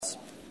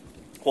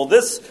Well,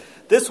 this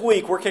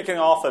week we're kicking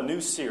off a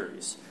new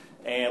series,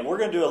 and we're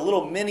going to do a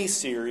little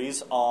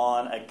mini-series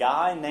on a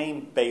guy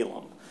named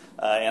Balaam.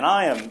 I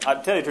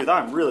tell you the truth,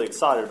 I'm really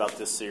excited about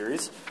this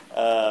series.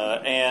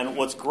 And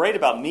what's great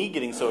about me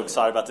getting so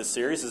excited about this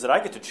series is that I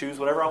get to choose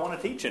whatever I want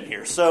to teach in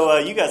here. So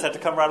you guys have to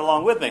come right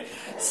along with me.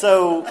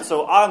 So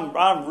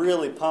I'm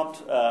really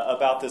pumped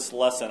about this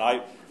lesson.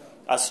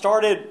 I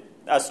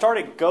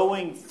started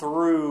going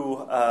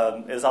through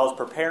as I was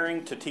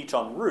preparing to teach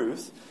on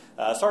Ruth.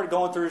 I started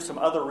going through some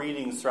other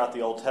readings throughout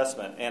the Old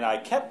Testament, and I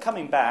kept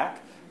coming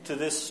back to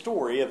this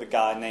story of a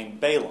guy named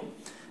Balaam.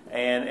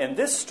 And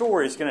this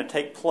story is going to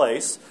take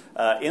place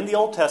in the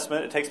Old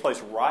Testament. It takes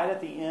place right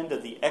at the end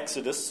of the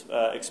Exodus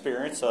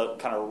experience,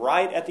 kind of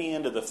right at the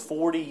end of the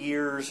 40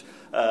 years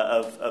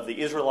of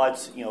the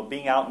Israelites,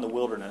 being out in the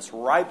wilderness,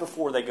 right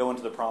before they go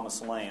into the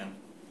Promised Land.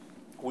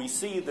 We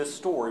see this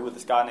story with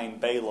this guy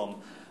named Balaam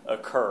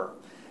occur.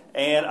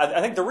 And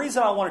I think the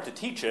reason I wanted to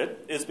teach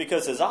it is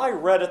because as I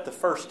read it the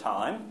first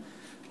time,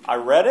 I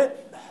read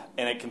it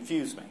and it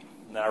confused me.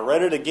 And then I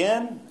read it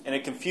again and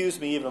it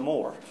confused me even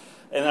more.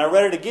 And then I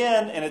read it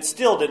again and it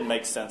still didn't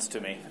make sense to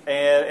me.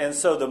 And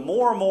so the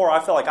more and more I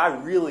felt like I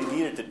really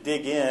needed to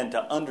dig in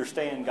to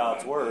understand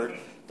God's Word,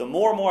 the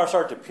more and more I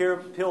started to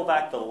peel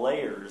back the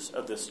layers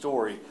of this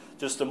story,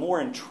 just the more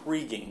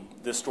intriguing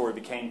this story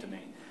became to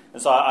me.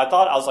 And so I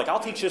was like, I'll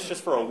teach this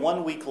just for a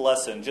 1 week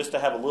lesson, just to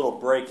have a little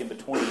break in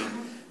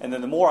between. And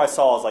then the more I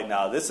saw, I was like,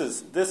 no, this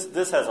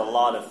has a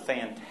lot of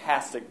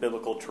fantastic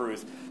biblical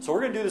truth. So we're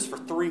going to do this for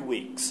 3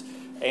 weeks.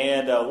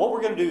 And what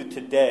we're going to do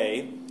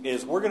today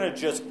is we're going to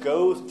just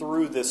go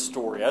through this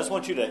story. I just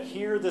want you to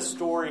hear this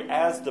story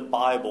as the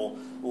Bible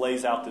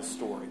lays out this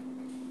story.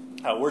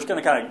 We're just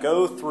going to kind of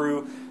go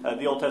through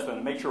the Old Testament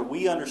and make sure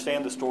we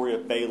understand the story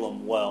of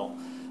Balaam well.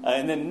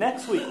 And then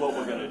next week what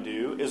we're going to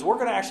do is we're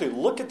going to actually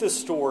look at this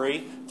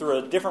story through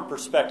a different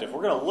perspective.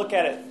 We're going to look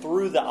at it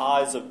through the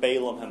eyes of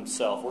Balaam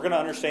himself. We're going to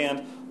understand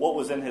what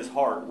was in his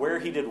heart, where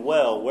he did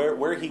well,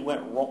 where he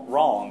went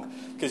wrong,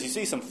 because you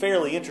see some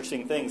fairly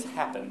interesting things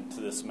happen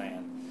to this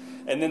man.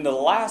 And then the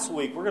last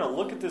week, we're going to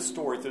look at this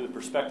story through the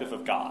perspective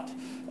of God.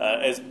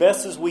 As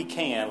best as we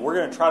can, we're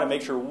going to try to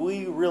make sure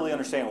we really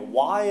understand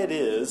why it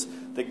is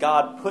that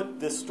God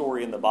put this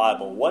story in the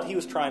Bible, what he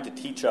was trying to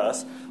teach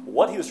us,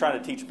 what he was trying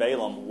to teach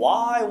Balaam,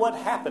 why what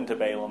happened to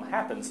Balaam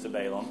happens to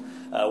Balaam.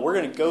 We're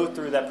going to go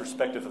through that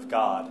perspective of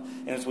God.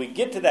 And as we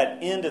get to that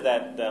end of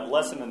that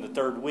lesson in the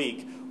third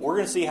week, we're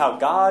going to see how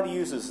God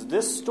uses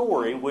this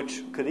story,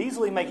 which could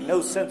easily make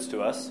no sense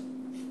to us,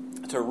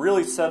 to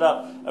really set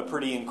up a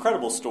pretty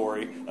incredible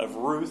story of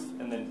Ruth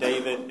and then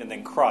David and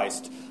then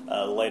Christ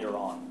later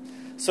on.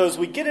 So as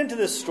we get into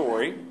this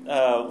story,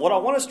 what I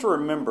want us to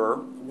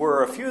remember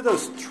were a few of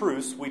those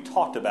truths we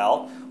talked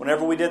about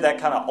whenever we did that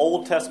kind of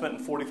Old Testament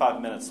in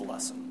 45 minutes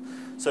lesson.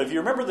 So if you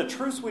remember, the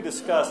truths we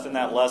discussed in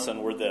that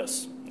lesson were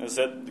this, is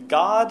that the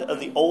God of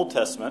the Old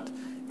Testament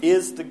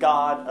is the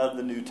God of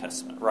the New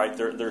Testament, right?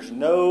 There's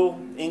no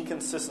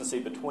inconsistency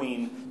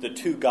between the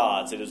two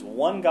gods. It is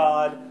one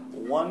God,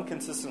 one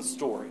consistent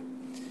story.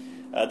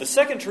 The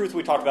second truth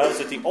we talked about is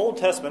that the Old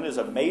Testament is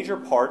a major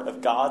part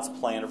of God's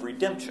plan of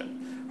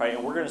redemption, right?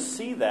 And we're going to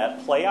see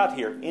that play out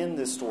here in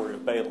this story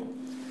of Balaam.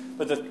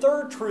 But the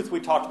third truth we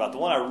talked about, the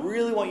one I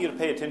really want you to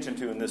pay attention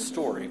to in this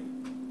story,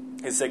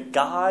 is that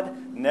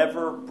God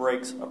never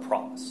breaks a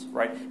promise,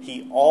 right?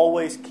 He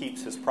always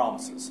keeps his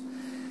promises.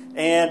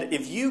 And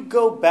if you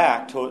go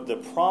back to the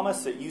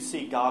promise that you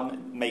see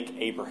God make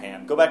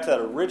Abraham, go back to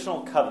that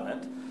original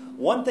covenant,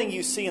 one thing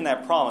you see in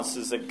that promise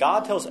is that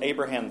God tells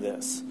Abraham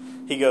this.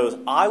 He goes,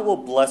 I will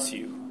bless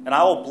you, and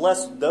I will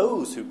bless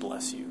those who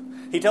bless you.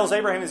 He tells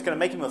Abraham he's going to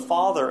make him a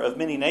father of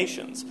many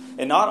nations.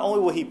 And not only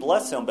will he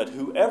bless him, but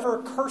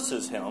whoever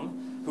curses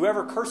him,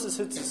 whoever curses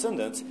his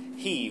descendants,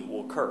 he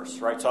will curse,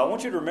 right? So I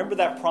want you to remember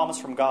that promise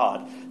from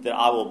God, that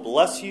I will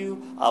bless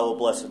you, I will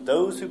bless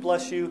those who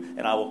bless you,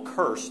 and I will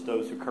curse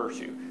those who curse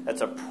you.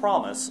 That's a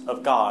promise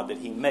of God that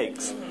he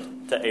makes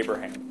to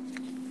Abraham.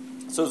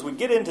 So as we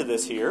get into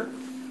this here,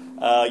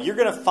 you're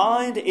going to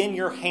find in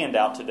your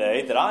handout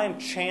today that I am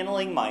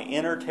channeling my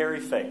inner Terry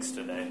Fakes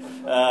today.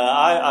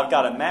 I've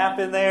got a map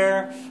in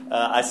there.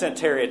 I sent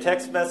Terry a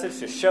text message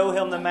to show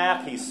him the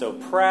map. He's so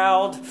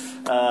proud.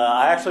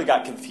 I actually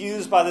got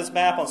confused by this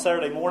map on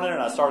Saturday morning,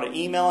 and I started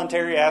emailing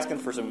Terry asking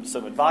for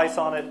some advice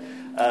on it.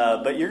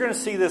 But you're going to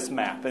see this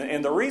map.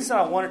 And the reason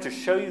I wanted to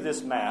show you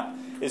this map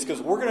is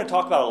because we're going to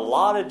talk about a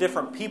lot of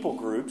different people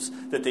groups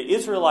that the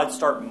Israelites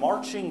start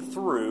marching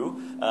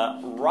through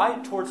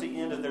right towards the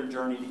end of their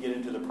journey to get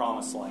into the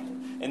Promised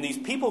Land. And these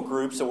people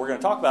groups that we're going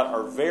to talk about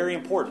are very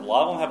important. A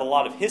lot of them have a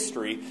lot of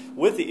history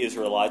with the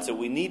Israelites that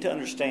we need to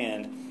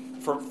understand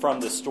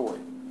from this story.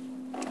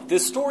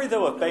 This story,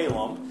 though, of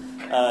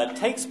Balaam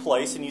takes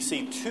place, and you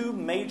see two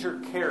major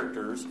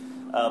characters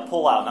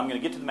pull out. And I'm going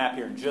to get to the map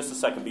here in just a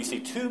second. But you see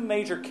two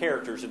major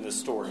characters in this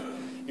story.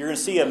 You're going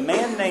to see a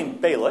man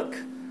named Balak,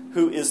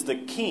 who is the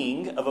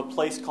king of a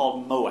place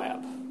called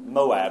Moab.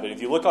 And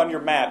if you look on your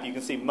map, you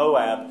can see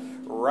Moab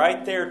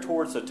right there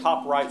towards the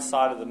top right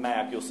side of the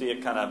map. You'll see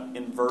it kind of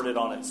inverted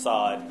on its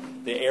side,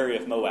 the area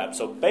of Moab.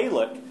 So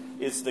Balak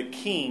is the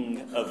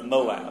king of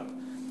Moab.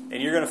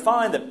 And you're going to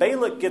find that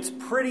Balak gets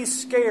pretty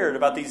scared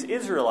about these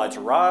Israelites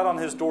right on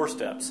his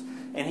doorsteps.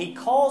 And he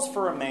calls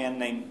for a man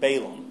named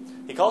Balaam.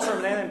 He calls for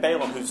a man named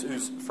Balaam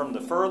who's from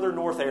the further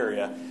north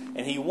area.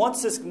 And he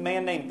wants this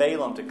man named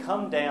Balaam to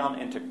come down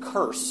and to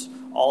curse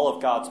all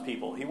of God's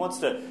people. He wants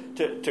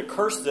to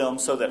curse them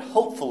so that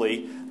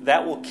hopefully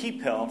that will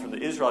keep him from the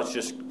Israelites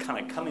just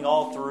kind of coming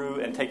all through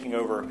and taking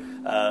over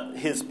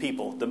his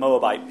people, the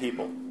Moabite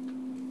people.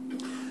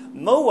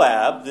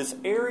 Moab, this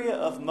area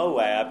of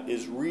Moab,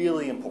 is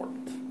really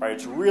important, right?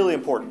 It's really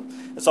important.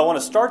 And so I want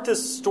to start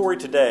this story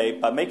today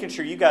by making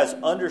sure you guys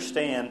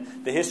understand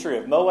the history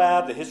of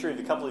Moab, the history of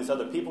a couple of these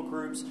other people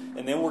groups,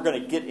 and then we're going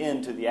to get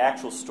into the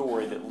actual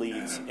story that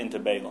leads into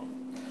Balaam.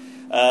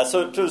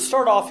 So to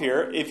start off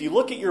here, if you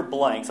look at your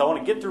blanks, I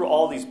want to get through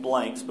all these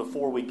blanks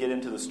before we get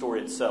into the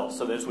story itself,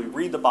 so that as we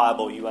read the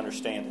Bible, you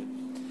understand it.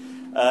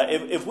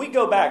 If we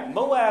go back,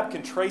 Moab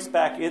can trace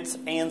back its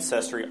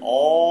ancestry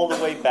all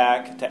the way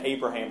back to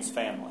Abraham's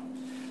family.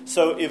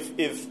 So if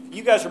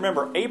you guys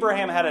remember,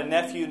 Abraham had a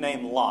nephew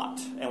named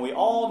Lot. And we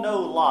all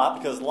know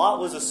Lot because Lot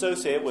was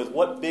associated with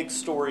what big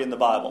story in the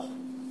Bible?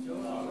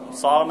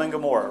 Sodom and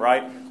Gomorrah,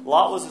 right?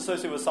 Lot was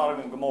associated with Sodom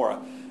and Gomorrah.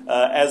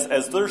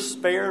 As they're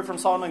spared from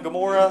Sodom and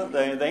Gomorrah,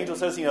 the angel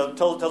says,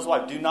 tells his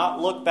wife, do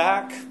not look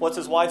back. What's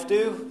his wife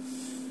do?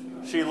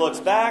 She looks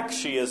back,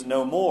 she is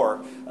no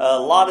more.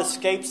 Lot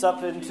escapes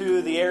up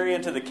into the area,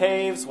 into the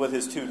caves with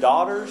his two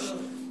daughters.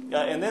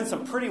 And then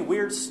some pretty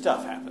weird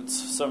stuff happens.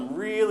 Some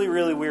really,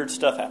 really weird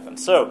stuff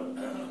happens. So,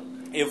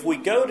 if we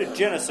go to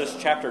Genesis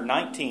chapter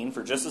 19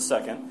 for just a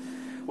second,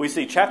 we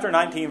see chapter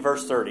 19,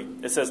 verse 30.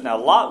 It says, now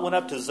Lot went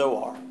up to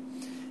Zoar.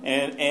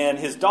 And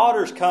his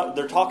daughters come,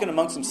 they're talking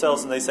amongst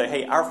themselves, and they say,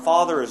 hey, our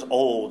father is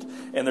old,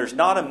 and there's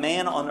not a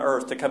man on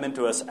earth to come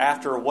into us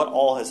after what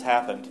all has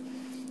happened.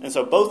 And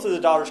so both of the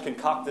daughters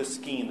concoct this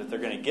scheme that they're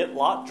going to get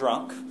Lot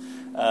drunk,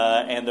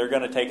 and they're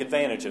going to take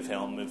advantage of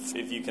him.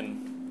 If you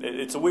can,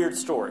 it's a weird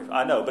story,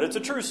 I know, but it's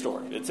a true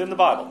story. It's in the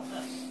Bible.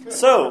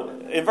 So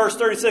in verse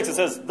 36 it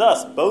says,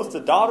 thus both the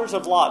daughters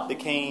of Lot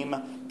became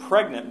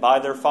pregnant by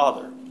their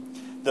father.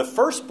 The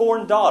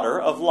firstborn daughter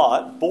of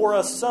Lot bore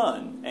a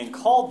son, and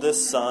called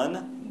this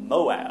son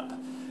Moab.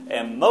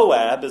 And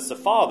Moab is the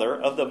father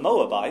of the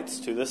Moabites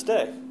to this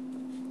day.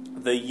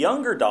 The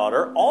younger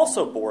daughter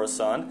also bore a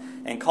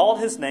son, and called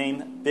his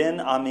name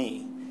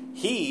Ben-Ami.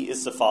 He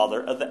is the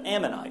father of the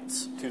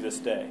Ammonites to this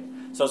day.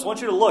 So I just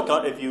want you to look,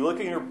 if you look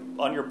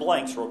on your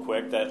blanks real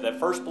quick, that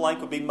first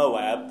blank would be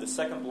Moab. The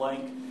second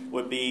blank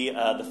would be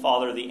the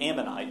father of the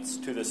Ammonites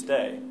to this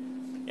day.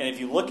 And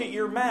if you look at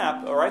your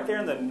map, right there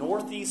in the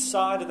northeast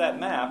side of that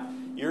map,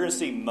 you're going to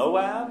see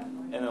Moab,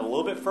 and then a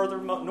little bit further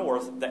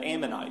north, the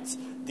Ammonites.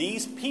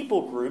 These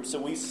people groups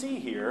that we see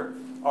here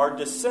are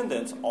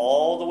descendants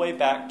all the way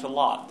back to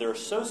Lot. They're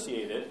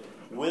associated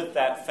with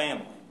that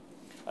family.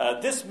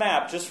 This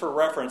map, just for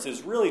reference,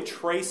 is really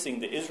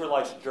tracing the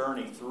Israelites'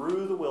 journey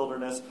through the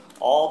wilderness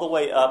all the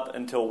way up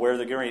until where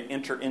they're going to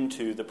enter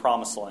into the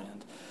Promised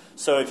Land.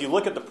 So if you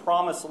look at the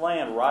Promised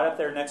Land right up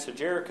there next to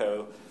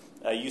Jericho,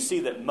 you see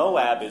that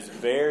Moab is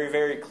very,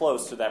 very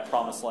close to that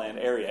Promised Land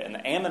area. And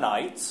the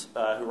Ammonites, who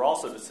are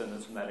also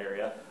descendants from that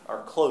area,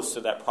 are close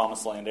to that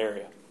Promised Land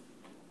area.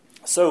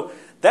 So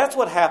that's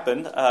what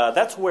happened.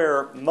 That's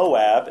where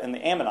Moab and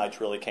the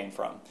Ammonites really came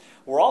from.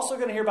 We're also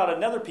going to hear about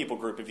another people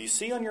group. If you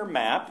see on your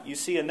map, you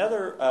see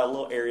another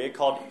little area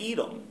called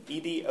Edom,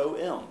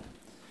 E-D-O-M.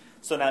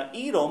 So now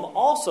Edom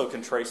also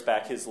can trace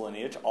back his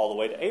lineage all the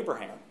way to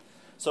Abraham.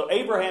 So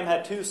Abraham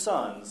had two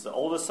sons, the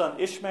oldest son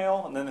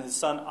Ishmael, and then his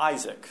son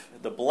Isaac.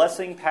 The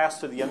blessing passed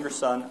to the younger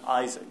son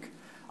Isaac.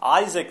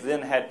 Isaac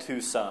then had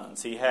two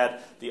sons. He had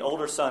the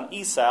older son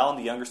Esau and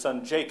the younger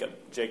son Jacob.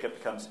 Jacob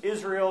becomes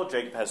Israel.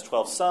 Jacob has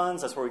 12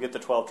 sons. That's where we get the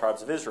 12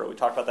 tribes of Israel. We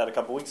talked about that a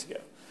couple weeks ago.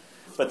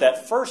 But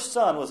that first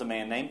son was a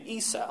man named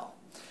Esau.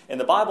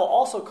 And the Bible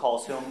also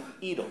calls him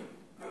Edom.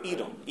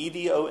 Edom,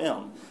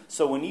 E-D-O-M.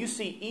 So when you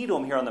see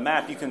Edom here on the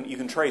map, you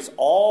can trace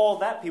all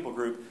that people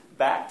group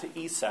back to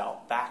Esau,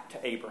 back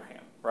to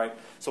Abraham, right?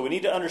 So we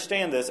need to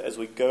understand this as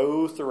we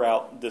go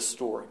throughout this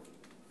story.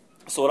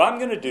 So what I'm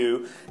going to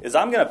do is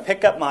I'm going to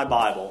pick up my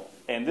Bible,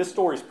 and this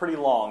story is pretty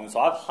long, so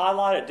I've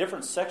highlighted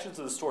different sections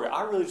of the story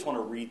I really just want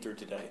to read through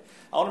today.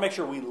 I want to make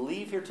sure we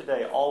leave here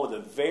today all with a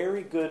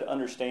very good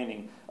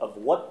understanding of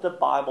what the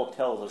Bible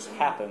tells us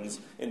happens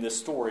in this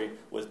story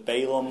with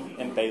Balaam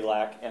and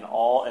Balak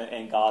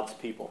and God's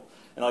people.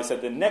 And like I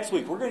said, then next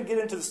week we're going to get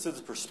into this through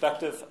the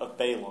perspective of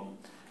Balaam.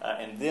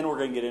 And then we're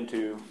going to get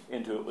into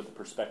it with the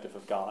perspective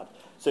of God.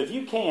 So if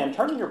you can,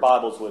 turn in your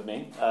Bibles with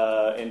me,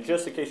 and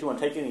just in case you want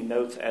to take any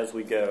notes as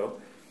we go,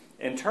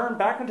 and turn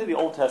back into the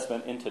Old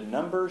Testament, into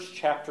Numbers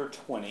chapter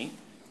 20.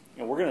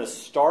 And we're going to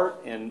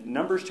start in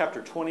Numbers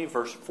chapter 20,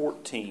 verse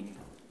 14.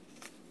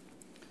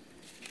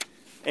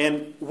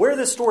 And where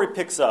this story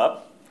picks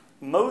up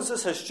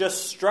Moses has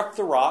just struck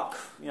the rock.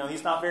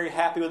 He's not very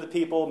happy with the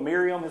people.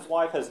 Miriam, his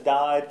wife, has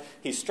died.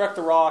 He struck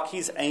the rock.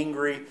 He's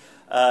angry.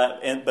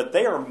 But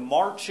they are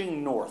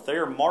marching north. They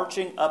are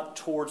marching up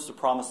towards the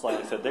promised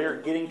land. So they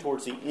are getting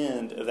towards the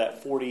end of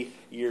that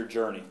 40-year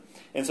journey.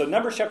 And so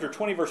Numbers chapter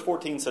 20, verse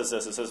 14 says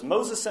this. It says,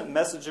 Moses sent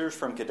messengers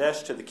from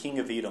Kadesh to the king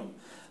of Edom.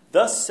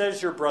 Thus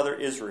says your brother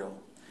Israel.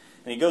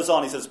 And he goes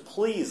on. He says,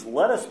 please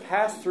let us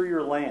pass through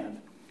your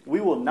land. We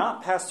will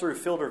not pass through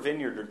field or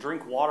vineyard or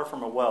drink water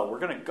from a well. We're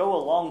going to go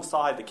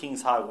alongside the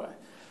king's highway.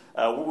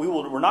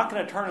 We're not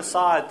going to turn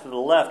aside to the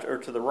left or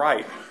to the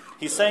right.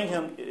 He's saying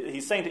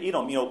to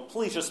Edom,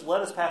 please just let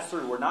us pass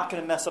through. We're not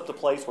going to mess up the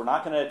place. We're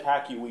not going to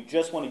attack you. We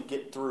just want to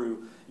get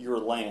through your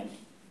land.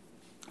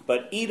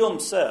 But Edom,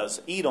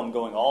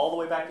 going all the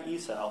way back to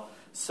Esau,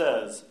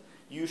 says,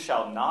 you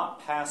shall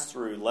not pass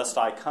through lest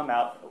I come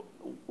out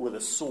with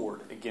a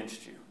sword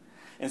against you.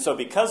 And so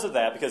because of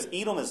that, because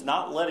Edom is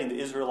not letting the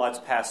Israelites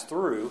pass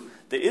through,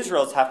 the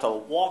Israelites have to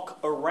walk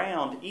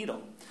around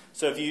Edom.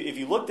 So if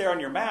you look there on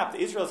your map,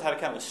 the Israelites had a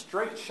kind of a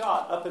straight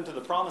shot up into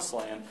the promised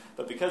land,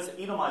 but because the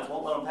Edomites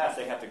won't let them pass,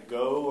 they have to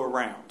go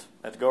around.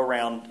 They have to go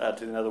around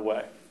to another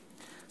way.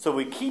 So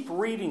we keep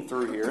reading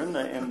through here in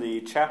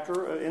the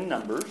chapter in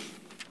Numbers.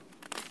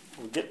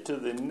 We'll get to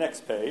the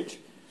next page.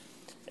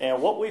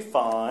 And what we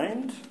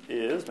find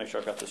is, make sure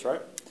I've got this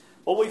right.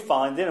 What we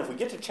find then, if we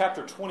get to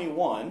chapter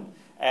 21,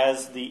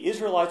 as the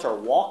Israelites are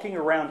walking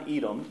around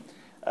Edom,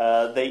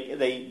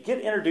 they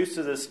get introduced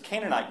to this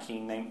Canaanite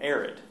king named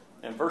Arad.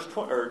 And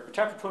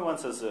chapter 21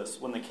 says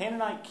this, when the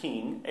Canaanite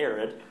king,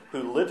 Arad,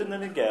 who lived in the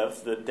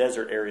Negev, the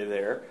desert area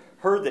there,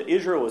 heard that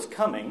Israel was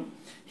coming,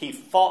 he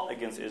fought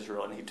against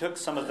Israel, and he took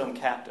some of them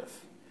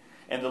captive.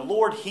 And the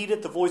Lord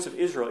heeded the voice of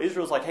Israel.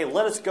 Israel's like, hey,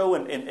 let us go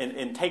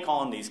and take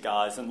on these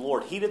guys. And the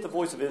Lord heeded the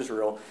voice of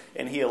Israel,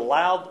 and he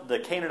allowed the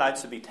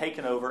Canaanites to be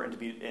taken over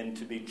and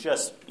to be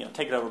just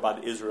taken over by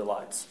the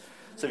Israelites.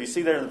 So if you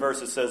see there in the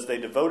verse, it says, they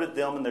devoted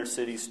them and their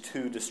cities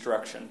to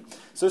destruction.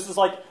 So this is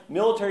like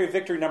military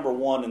victory number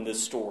one in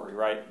this story,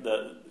 right?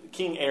 The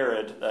king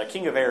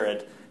of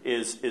Arad,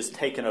 is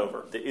taken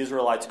over. The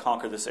Israelites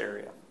conquer this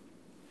area.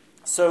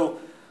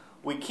 So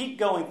we keep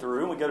going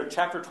through, and we go to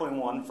chapter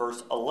 21,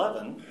 verse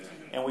 11,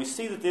 and we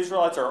see that the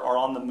Israelites are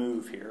on the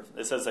move here.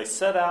 It says they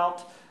set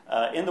out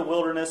in the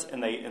wilderness,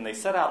 and they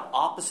set out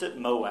opposite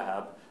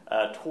Moab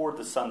toward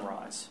the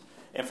sunrise.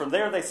 And from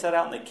there they set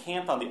out and they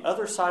camped on the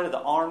other side of the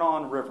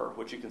Arnon River,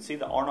 which you can see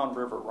the Arnon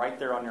River right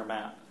there on your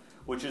map,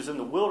 which is in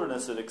the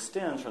wilderness that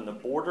extends from the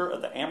border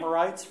of the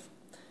Amorites.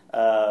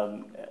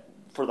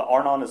 For the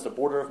Arnon is the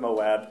border of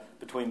Moab,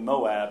 between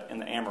Moab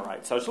and the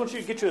Amorites. So I just want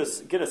you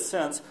to get a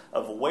sense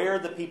of where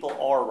the people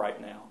are right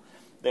now.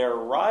 They're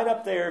right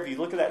up there. If you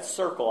look at that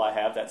circle I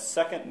have, that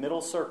second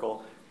middle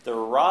circle, they're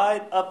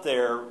right up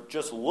there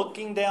just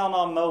looking down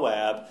on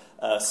Moab,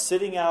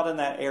 sitting out in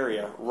that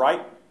area.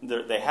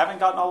 They haven't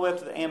gotten all the way up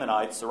to the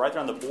Ammonites. They're right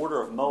there on the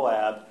border of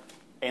Moab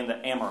and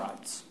the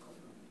Amorites.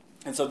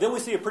 And so then we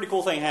see a pretty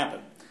cool thing happen.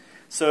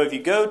 So if you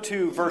go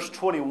to verse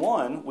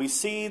 21, we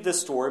see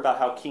this story about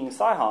how King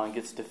Sihon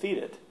gets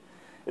defeated.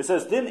 It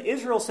says, then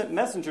Israel sent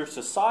messengers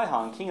to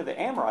Sihon, king of the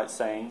Amorites,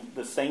 saying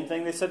the same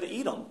thing they said to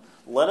Edom.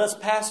 Let us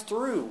pass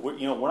through. We're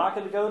not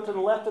going to go to the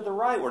left or the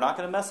right. We're not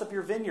going to mess up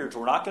your vineyards.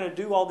 We're not going to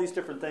do all these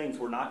different things.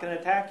 We're not going to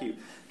attack you.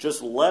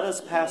 Just let us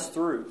pass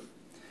through.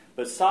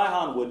 But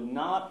Sihon would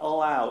not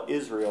allow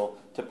Israel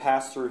to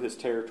pass through his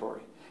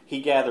territory. He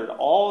gathered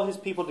all his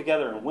people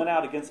together and went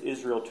out against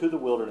Israel to the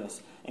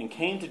wilderness and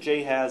came to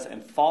Jahaz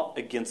and fought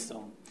against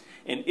them.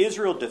 And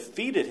Israel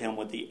defeated him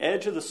with the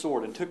edge of the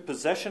sword and took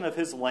possession of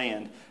his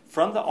land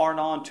from the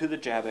Arnon to the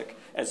Jabbok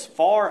as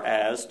far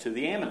as to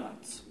the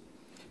Ammonites.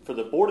 For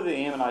the border of the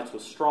Ammonites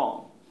was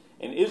strong.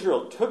 And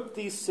Israel took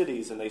these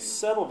cities and they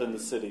settled in the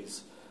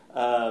cities.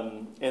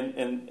 And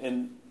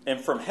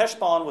from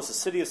Heshbon was the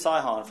city of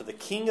Sihon, for the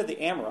king of the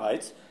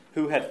Amorites,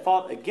 who had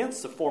fought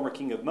against the former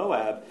king of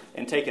Moab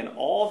and taken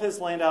all of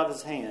his land out of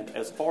his hand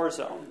as far as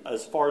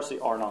the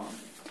Arnon.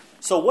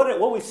 So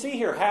what we see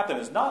here happen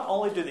is not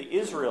only do the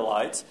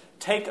Israelites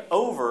take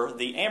over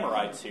the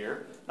Amorites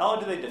here, not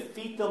only do they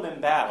defeat them in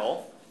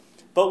battle,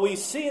 but we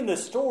see in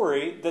this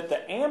story that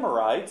the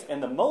Amorites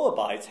and the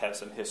Moabites have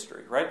some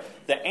history, right?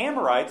 The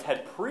Amorites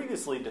had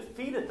previously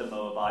defeated the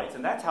Moabites,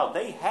 and that's how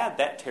they had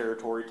that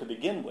territory to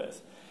begin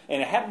with.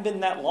 And it hadn't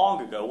been that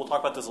long ago, we'll talk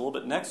about this a little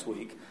bit next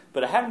week,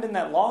 but it hadn't been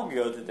that long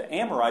ago that the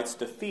Amorites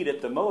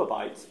defeated the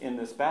Moabites in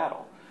this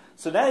battle.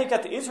 So now you've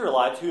got the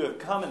Israelites who have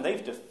come and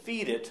they've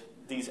defeated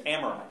these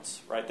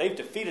Amorites, right? They've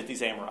defeated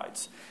these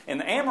Amorites. And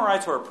the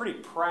Amorites were a pretty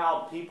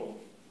proud people.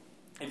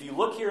 If you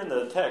look here in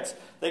the text,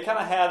 they kind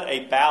of had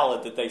a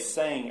ballad that they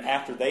sang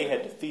after they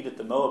had defeated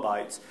the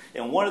Moabites.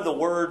 And one of the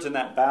words in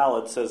that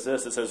ballad says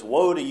this. It says,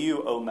 "Woe to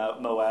you, O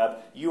Moab,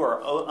 you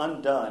are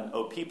undone,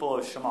 O people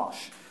of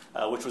Shamash,"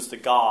 which was the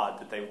god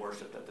that they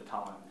worshipped at the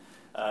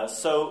time.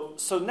 So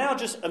now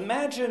just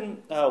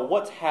imagine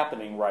what's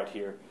happening right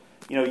here.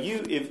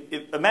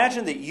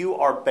 Imagine that you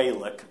are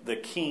Balak, the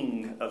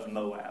king of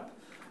Moab.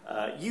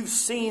 You've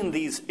seen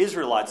these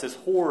Israelites, this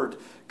horde,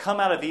 come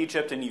out of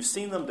Egypt, and you've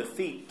seen them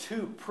defeat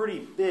two pretty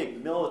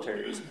big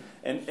militaries.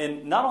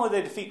 And not only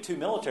they defeat two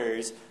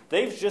militaries,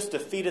 they've just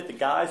defeated the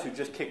guys who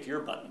just kicked your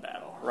butt in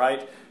battle,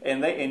 right?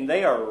 And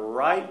they are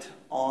right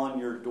on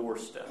your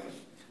doorstep.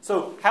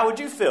 So how would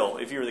you feel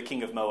if you were the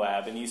king of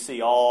Moab and you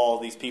see all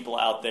these people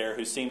out there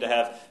who seem to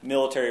have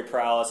military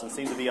prowess and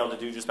seem to be able to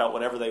do just about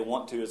whatever they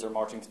want to as they're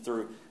marching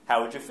through?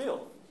 How would you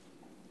feel?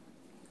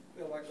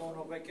 Feel like going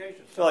on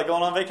vacation. Feel like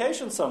going on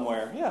vacation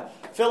somewhere, yeah.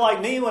 Feel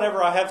like me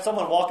whenever I have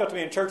someone walk up to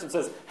me in church and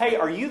says, hey,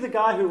 are you the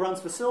guy who runs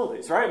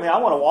facilities, right? I mean, I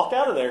want to walk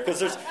out of there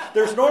because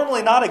there's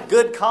normally not a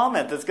good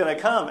comment that's going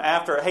to come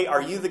after, hey,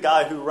 are you the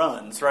guy who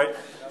runs, right?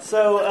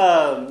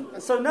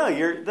 So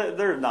no,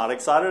 they're not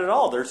excited at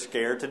all. They're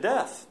scared to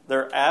death.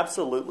 They're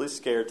absolutely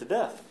scared to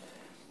death.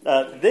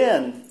 So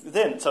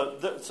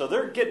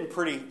they're getting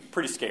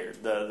pretty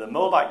scared. The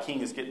Moabite king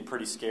is getting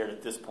pretty scared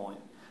at this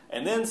point.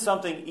 And then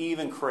something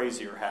even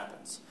crazier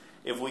happens.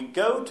 If we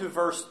go to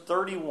verse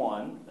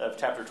 31 of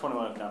chapter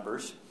 21 of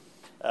Numbers,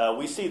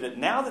 we see that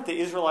now that the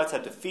Israelites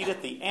had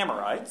defeated the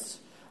Amorites,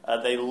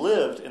 they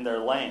lived in their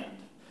land.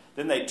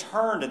 Then they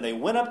turned and they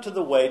went up to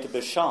the way to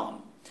Bashan.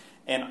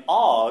 And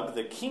Og,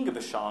 the king of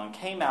Bashan,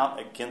 came out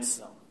against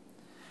them.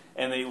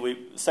 And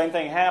same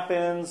thing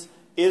happens.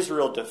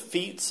 Israel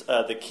defeats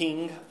the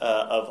king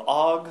of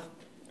Og,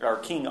 or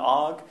King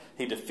Og.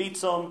 He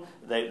defeats them.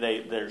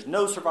 There's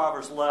no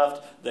survivors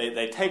left.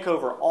 They take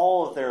over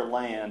all of their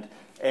land.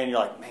 And you're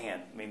like,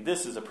 man, I mean,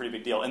 this is a pretty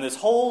big deal. And this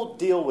whole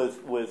deal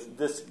with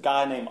this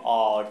guy named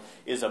Og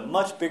is a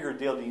much bigger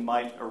deal than you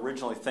might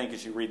originally think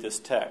as you read this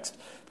text.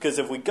 Because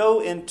if we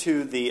go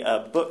into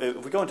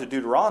if we go into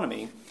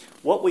Deuteronomy,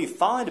 what we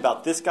find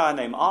about this guy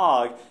named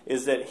Og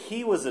is that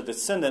he was a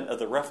descendant of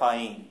the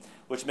Rephaim,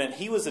 which meant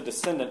he was a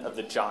descendant of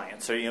the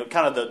giants. So,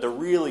 kind of the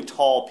really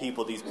tall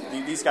people.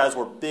 These guys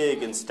were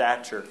big in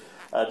stature.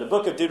 The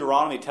book of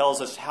Deuteronomy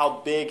tells us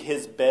how big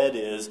his bed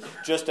is,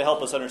 just to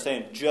help us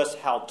understand just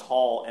how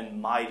tall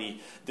and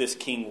mighty this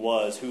king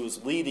was who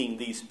was leading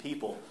these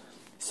people.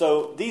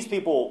 So these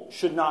people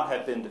should not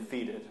have been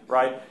defeated,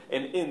 right?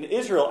 And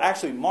Israel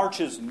actually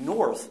marches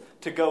north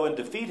to go and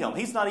defeat him.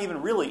 He's not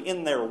even really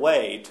in their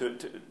way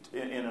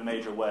in a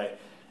major way.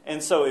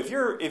 And so if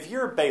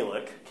you're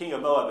Balak, king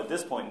of Moab at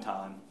this point in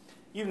time,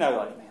 you know,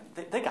 like, man,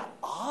 they got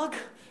Og,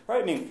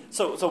 right? I mean,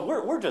 so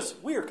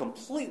we are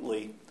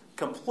completely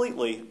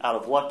out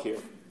of luck here.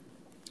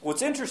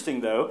 What's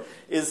interesting, though,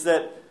 is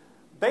that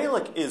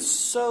Balak is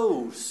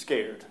so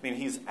scared. I mean,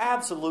 he's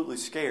absolutely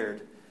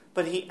scared,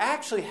 but he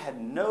actually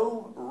had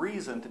no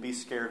reason to be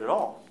scared at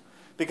all.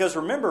 Because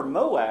remember,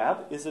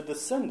 Moab is a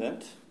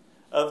descendant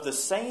of the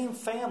same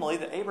family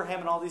that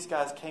Abraham and all these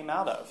guys came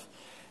out of.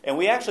 And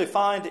we actually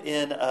find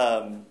in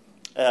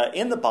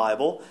the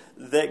Bible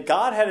that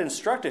God had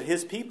instructed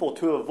his people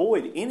to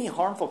avoid any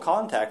harmful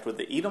contact with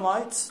the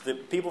Edomites, the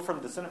people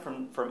descended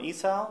from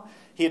Esau.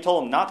 He had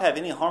told them not to have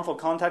any harmful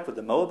contact with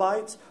the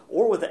Moabites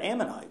or with the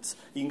Ammonites.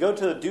 You can go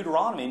to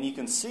Deuteronomy and you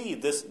can see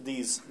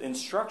these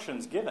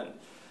instructions given.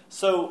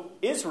 So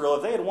Israel,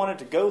 if they had wanted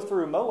to go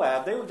through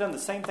Moab, they would have done the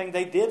same thing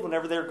they did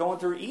whenever they were going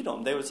through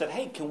Edom. They would have said,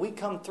 hey, can we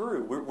come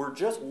through? We're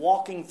just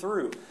walking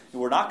through.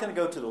 We're not going to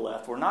go to the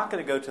left. We're not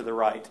going to go to the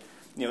right.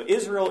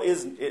 Israel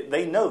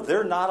they know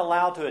they're not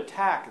allowed to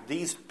attack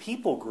these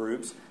people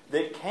groups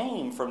that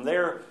came from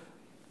their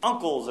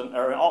uncles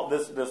or all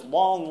this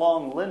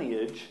long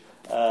lineage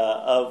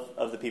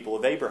of the people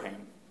of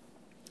Abraham.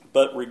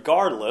 But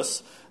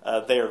regardless,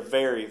 they are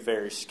very,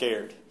 very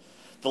scared.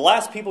 The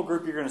last people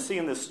group you're going to see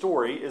in this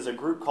story is a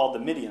group called the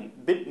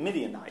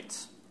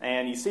Midianites.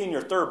 And you see in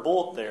your third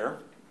bullet there,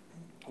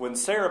 when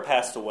Sarah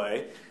passed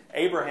away,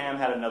 Abraham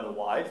had another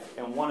wife,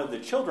 and one of the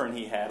children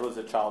he had was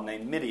a child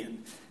named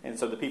Midian. And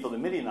so the people, the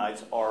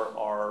Midianites,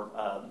 are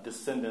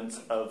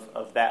descendants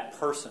of that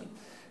person.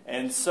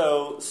 And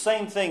so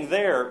same thing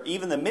there.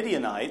 Even the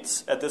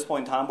Midianites at this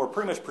point in time were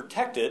pretty much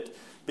protected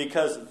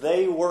because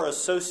they were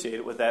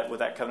associated with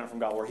that covenant from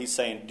God, where he's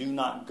saying, do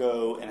not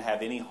go and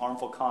have any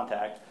harmful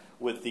contact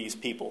with these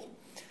people.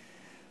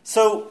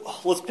 So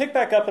let's pick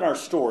back up in our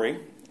story.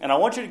 And I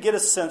want you to get a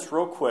sense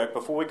real quick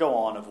before we go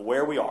on of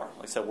where we are.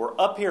 Like I said, we're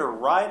up here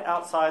right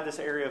outside this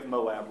area of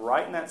Moab,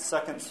 right in that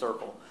second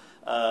circle.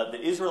 The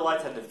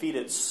Israelites had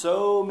defeated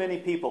so many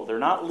people. They're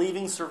not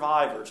leaving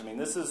survivors. I mean,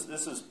 this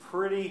is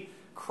pretty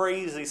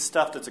crazy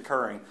stuff that's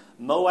occurring.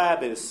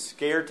 Moab is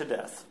scared to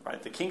death,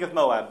 right? The king of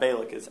Moab,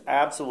 Balak, is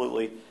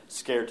absolutely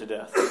scared to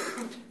death.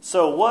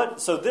 So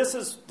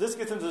this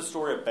gets into the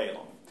story of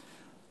Balaam.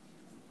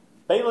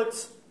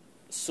 Balak's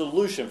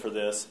solution for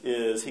this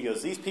is, he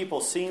goes, these people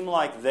seem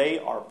like they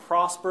are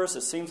prosperous.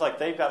 It seems like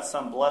they've got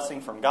some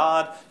blessing from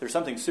God. There's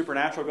something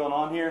supernatural going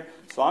on here.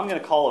 So I'm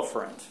going to call a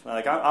friend.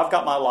 Like, I've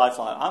got my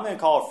lifeline. I'm going to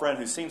call a friend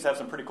who seems to have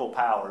some pretty cool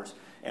powers,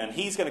 and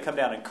he's going to come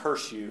down and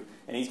curse you,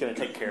 and he's going to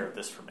take care of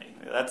this for me.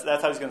 That's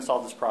how he's going to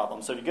solve this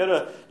problem. So if you go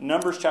to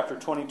Numbers chapter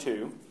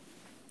 22,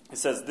 it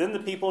says, then the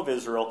people of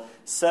Israel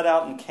set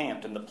out and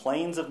camped in the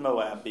plains of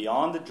Moab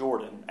beyond the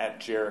Jordan at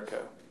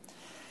Jericho.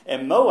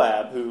 And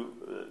Moab,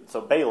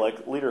 so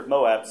Balak, leader of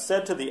Moab,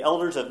 said to the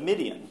elders of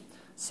Midian.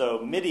 So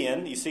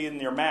Midian, you see in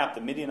your map,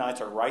 the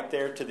Midianites are right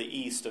there to the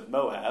east of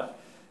Moab.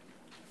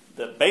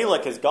 That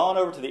Balak has gone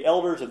over to the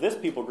elders of this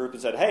people group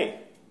and said, hey,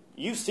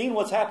 you've seen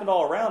what's happened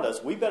all around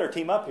us. We better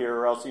team up here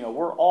or else,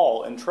 we're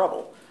all in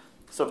trouble.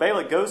 So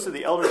Balak goes to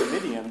the elders of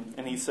Midian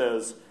and he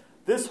says,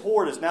 this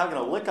horde is now going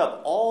to lick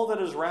up all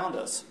that is around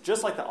us,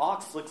 just like the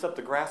ox licks up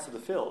the grass of the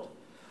field.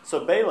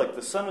 So Balak,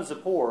 the son of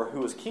Zippor, who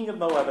was king of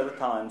Moab at the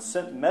time,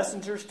 sent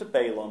messengers to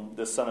Balaam,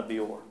 the son of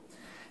Beor.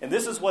 And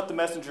this is what the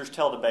messengers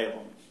tell to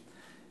Balaam.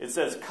 It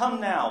says,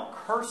 come now,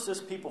 curse this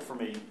people for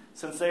me,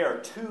 since they are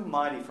too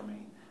mighty for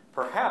me.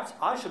 Perhaps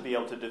I should be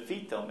able to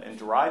defeat them and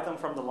drive them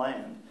from the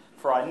land.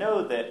 For I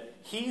know that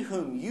he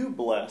whom you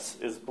bless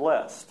is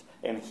blessed,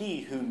 and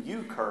he whom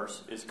you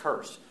curse is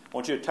cursed. I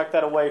want you to tuck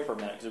that away for a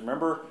minute. Because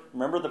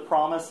remember the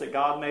promise that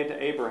God made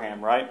to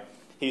Abraham, right?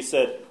 He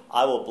said,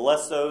 I will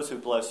bless those who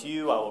bless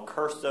you. I will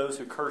curse those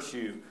who curse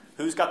you.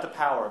 Who's got the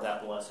power of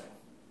that blessing?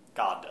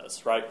 God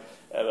does, right?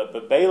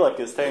 But Balak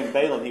is saying,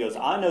 Balaam, he goes,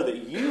 I know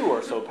that you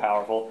are so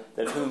powerful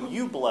that whom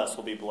you bless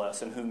will be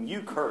blessed, and whom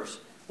you curse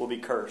will be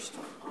cursed.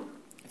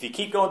 If you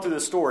keep going through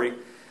the story,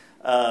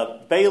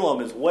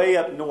 Balaam is way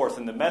up north,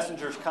 and the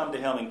messengers come to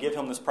him and give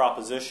him this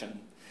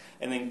proposition.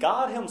 And then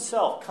God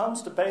himself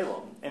comes to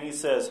Balaam, and he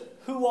says,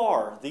 who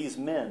are these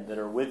men that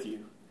are with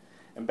you?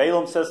 And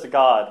Balaam says to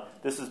God,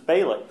 this is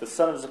Balak, the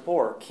son of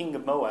Zippor, king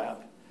of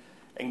Moab.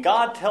 And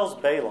God tells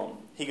Balaam,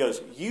 he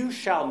goes, you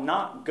shall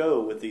not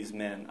go with these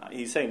men.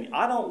 He's saying,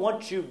 I don't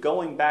want you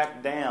going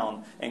back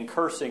down and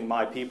cursing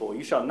my people.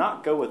 You shall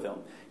not go with them.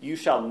 You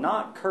shall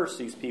not curse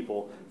these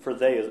people, for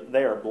they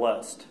are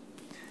blessed.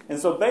 And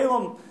so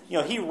Balaam,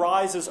 he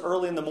rises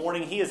early in the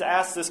morning. He has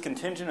asked this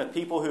contingent of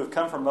people who have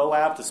come from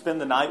Moab to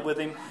spend the night with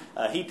him.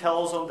 He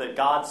tells them that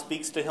God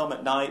speaks to him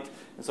at night.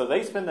 And so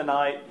they spend the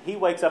night. He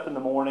wakes up in the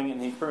morning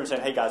and he's pretty much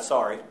saying, hey guys,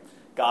 sorry.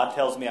 God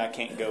tells me I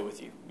can't go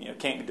with you.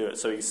 Can't do it.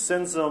 So he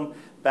sends them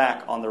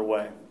back on their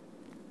way.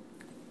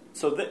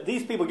 So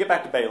these people get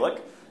back to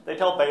Balak. They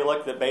tell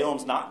Balak that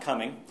Balaam's not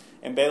coming.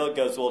 And Balak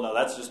goes, well, no,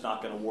 that's just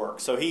not going to work.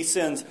 So he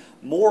sends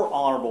more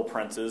honorable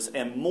princes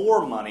and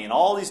more money and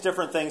all these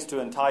different things to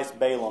entice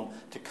Balaam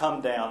to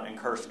come down and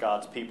curse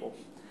God's people.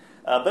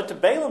 But to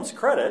Balaam's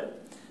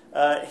credit,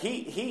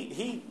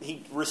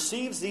 he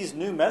receives these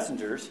new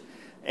messengers,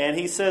 and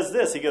he says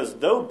this. He goes,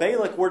 though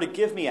Balak were to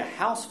give me a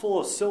house full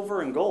of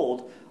silver and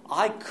gold,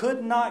 I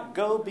could not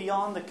go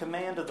beyond the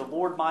command of the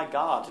Lord my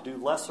God to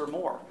do less or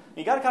more.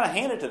 You got to kind of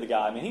hand it to the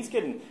guy. I mean, he's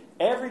getting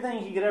everything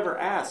he could ever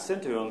ask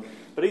sent to him,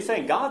 but he's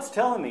saying, God's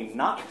telling me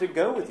not to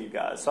go with you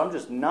guys, so I'm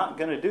just not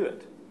going to do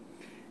it.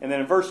 And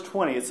then in verse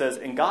 20 it says,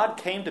 and God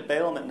came to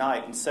Balaam at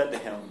night and said to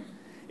him,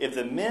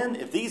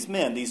 if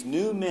these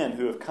new men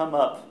who have come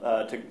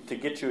up to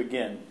get you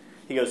again,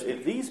 he goes,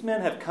 if these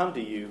men have come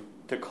to you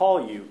to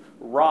call you,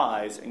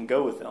 rise and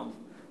go with them,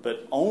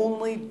 but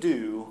only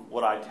do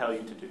what I tell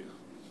you to do.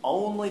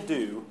 Only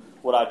do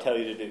what I tell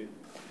you to do.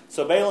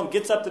 So Balaam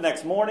gets up the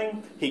next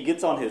morning. He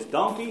gets on his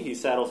donkey. He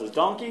saddles his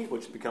donkey,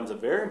 which becomes a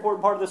very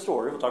important part of the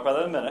story. We'll talk about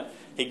that in a minute.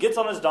 He gets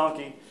on his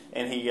donkey,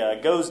 and he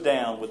goes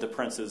down with the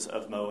princes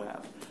of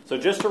Moab. So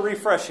just to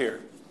refresh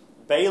here,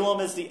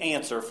 Balaam is the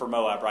answer for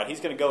Moab, right? He's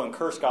going to go and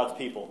curse God's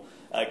people.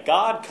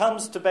 God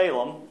comes to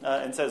Balaam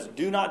and says,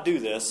 do not do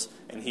this.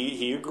 And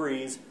he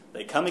agrees.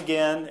 They come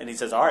again, and he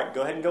says, all right,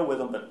 go ahead and go with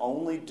them, but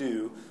only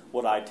do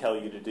what I tell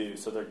you to do.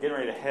 So they're getting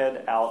ready to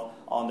head out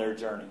on their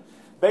journey.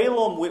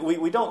 Balaam,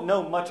 we don't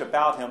know much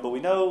about him, but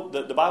we know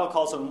that the Bible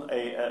calls him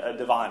a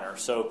diviner.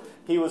 So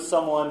he was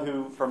someone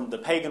who, from the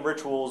pagan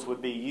rituals,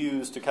 would be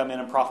used to come in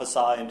and prophesy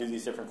and do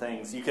these different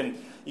things. You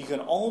can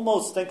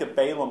almost think of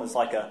Balaam as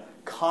like a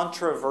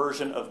contra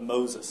version of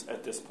Moses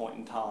at this point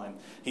in time.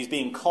 He's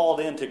being called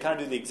in to kind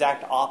of do the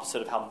exact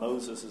opposite of how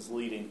Moses is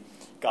leading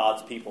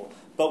God's people.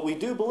 But we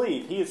do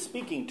believe he is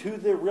speaking to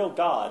the real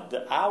God.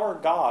 That our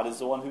God is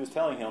the one who is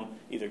telling him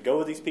either go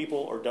with these people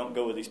or don't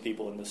go with these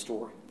people in this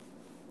story.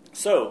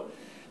 So,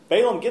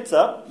 Balaam gets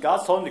up.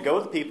 God's told him to go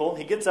with the people.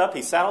 He gets up,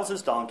 he saddles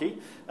his donkey,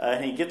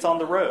 and he gets on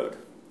the road.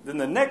 Then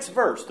the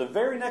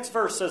very next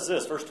verse says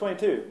this, verse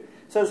 22. It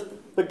says,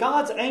 but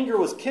God's anger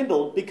was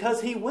kindled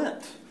because he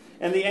went.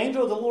 And the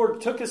angel of the Lord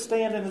took his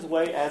stand in his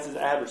way as his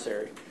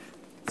adversary.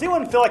 Does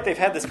anyone feel like they've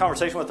had this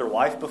conversation with their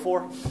wife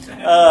before?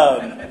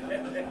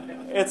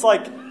 It's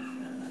like,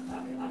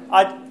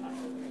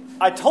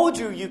 I told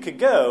you could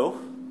go,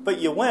 but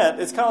you went.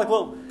 It's kind of like,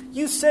 well,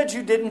 you said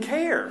you didn't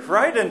care,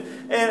 right? And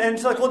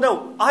it's like, well,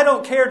 no, I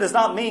don't care does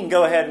not mean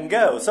go ahead and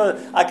go.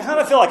 So I kind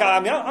of feel like,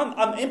 I'm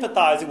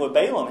empathizing with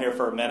Balaam here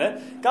for a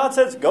minute. God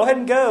says, go ahead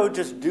and go,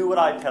 just do what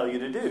I tell you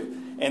to do.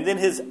 And then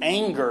his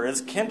anger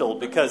is kindled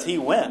because he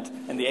went,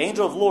 and the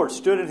angel of the Lord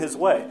stood in his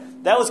way.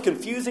 That was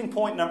confusing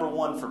point number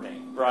one for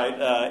me,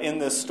 right, in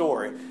this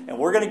story. And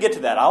we're going to get to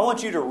that. I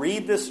want you to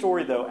read this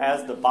story, though,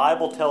 as the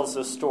Bible tells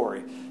this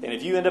story. And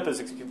if you end up as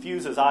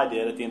confused as I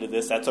did at the end of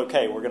this, that's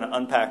okay. We're going to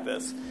unpack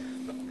this.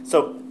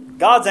 So,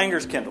 God's anger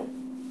is kindled.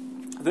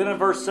 Then in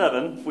verse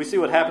 7, we see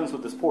what happens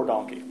with this poor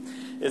donkey.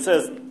 It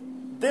says,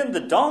 Then the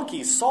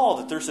donkey saw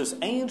that there's this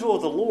angel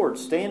of the Lord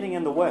standing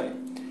in the way.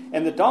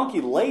 And the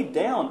donkey laid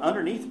down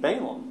underneath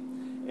Balaam.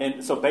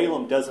 And so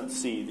Balaam doesn't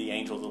see the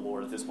angel of the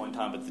Lord at this point in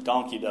time, but the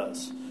donkey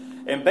does.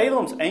 And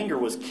Balaam's anger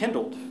was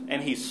kindled,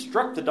 and he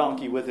struck the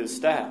donkey with his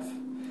staff.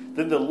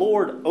 Then the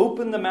Lord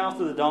opened the mouth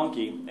of the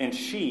donkey, and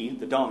she,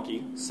 the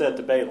donkey, said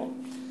to Balaam,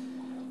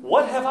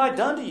 "What have I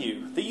done to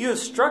you, that you have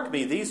struck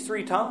me these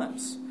 3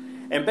 times?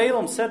 And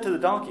Balaam said to the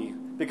donkey,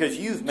 "Because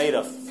you've made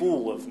a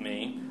fool of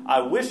me,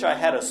 I wish I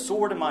had a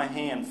sword in my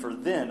hand, for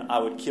then I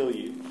would kill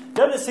you."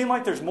 Doesn't it seem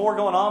like there's more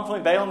going on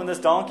between Balaam and this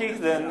donkey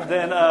than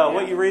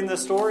what you read in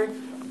this story?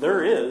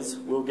 There is.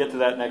 We'll get to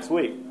that next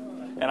week.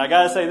 And I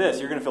got to say this,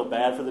 you're going to feel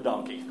bad for the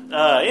donkey.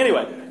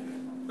 Anyway,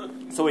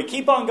 so we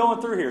keep on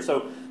going through here.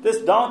 So this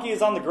donkey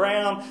is on the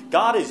ground.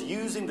 God is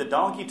using the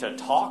donkey to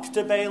talk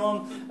to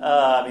Balaam.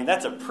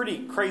 That's a pretty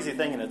crazy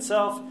thing in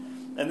itself.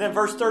 And then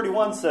verse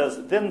 31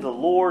 says, "Then the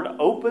Lord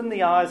opened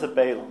the eyes of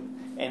Balaam,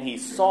 and he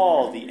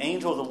saw the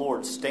angel of the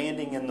Lord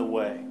standing in the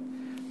way."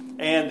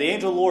 And the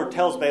angel of the Lord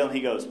tells Balaam,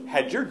 he goes,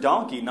 "Had your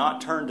donkey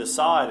not turned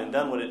aside and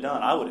done what it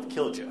done, I would have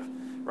killed you."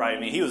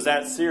 Right? He was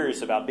that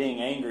serious about being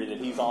angry that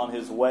he's on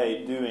his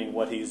way doing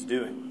what he's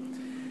doing.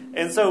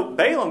 And so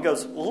Balaam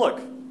goes, "Well,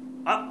 look,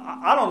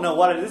 I don't know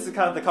what it is." This is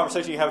kind of the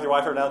conversation you have with your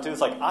wife right now too.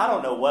 It's like, I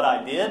don't know what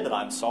I did, but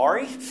I'm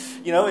sorry.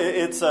 So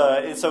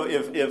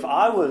if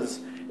I was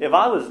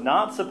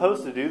not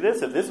supposed to do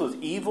this, if this was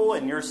evil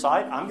in your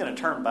sight, I'm going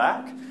to turn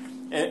back.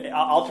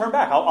 I'll turn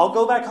back. I'll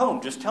go back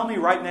home. Just tell me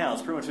right now.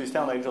 It's pretty much what he's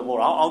telling the angel of the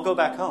Lord. I'll go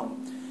back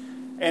home.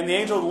 And the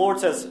angel of the Lord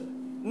says,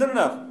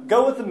 No.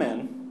 Go with the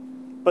men,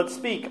 but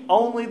speak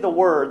only the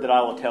word that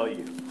I will tell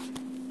you."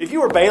 If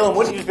you were Balaam,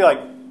 wouldn't you just be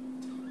like,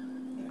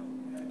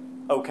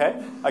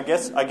 "Okay, I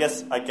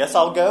guess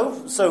I'll go."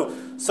 So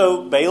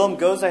Balaam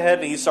goes ahead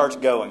and he starts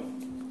going.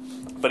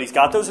 But he's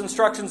got those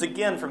instructions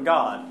again from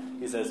God.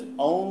 He says,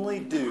 "Only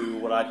do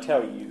what I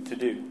tell you to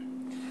do."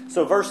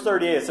 So verse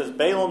 38, it says,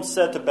 Balaam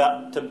said to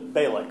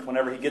Balak,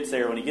 whenever he gets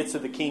there, when he gets to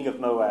the king of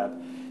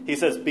Moab, he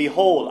says,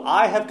 "Behold,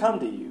 I have come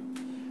to you.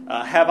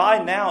 Have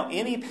I now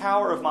any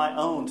power of my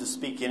own to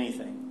speak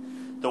anything?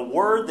 The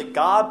word that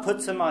God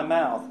puts in my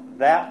mouth,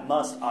 that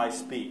must I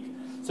speak."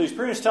 So he's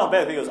pretty much telling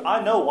Balak, he goes,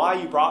 "I know why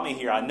you brought me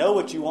here. I know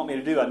what you want me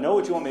to do. I know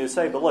what you want me to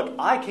say. But look,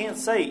 I can't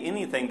say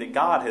anything that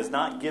God has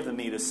not given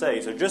me to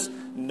say. So just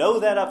know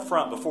that up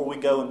front before we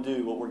go and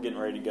do what we're getting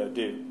ready to go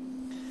do."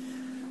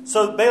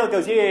 So Balak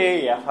goes,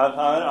 yeah.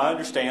 I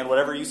understand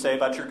whatever you say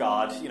about your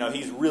God.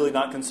 He's really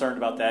not concerned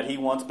about that. He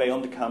wants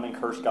Balaam to come and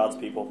curse God's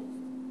people.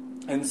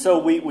 And so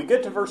we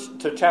get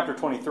to chapter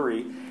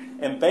 23,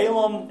 and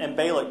Balaam and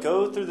Balak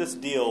go through this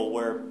deal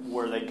where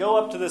they go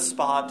up to this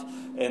spot,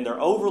 and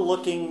they're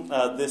overlooking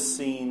this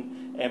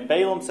scene. And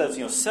Balaam says,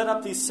 set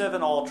up these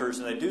 7 altars,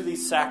 and they do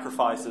these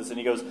sacrifices. And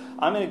he goes,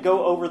 "I'm going to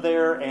go over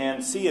there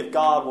and see if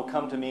God will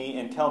come to me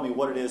and tell me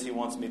what it is he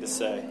wants me to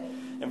say."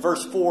 In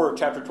verse 4 of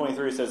chapter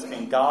 23, it says,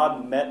 "And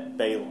God met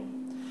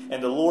Balaam.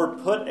 And the Lord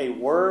put a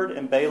word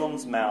in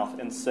Balaam's mouth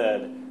and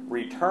said,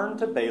 'Return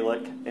to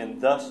Balak,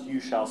 and thus you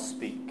shall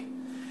speak.'"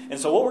 And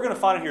so what we're going to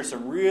find in here is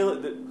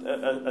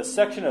a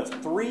section of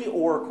 3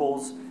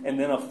 oracles and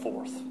then a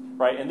 4th.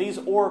 Right? And these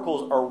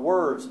oracles are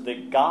words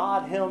that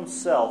God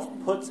himself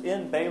puts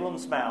in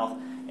Balaam's mouth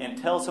and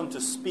tells him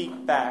to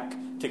speak back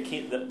to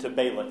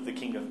Balak, the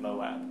king of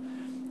Moab.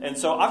 And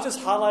so I've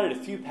just highlighted a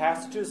few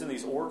passages in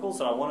these oracles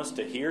that I want us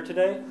to hear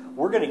today.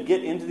 We're going to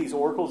get into these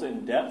oracles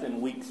in depth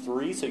in week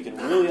 3 so you can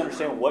really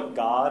understand what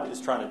God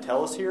is trying to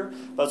tell us here.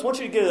 But I just want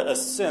you to get a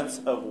sense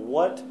of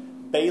what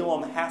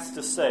Balaam has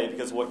to say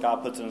because of what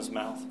God puts in his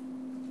mouth.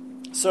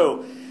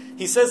 So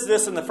he says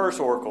this in the first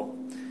oracle.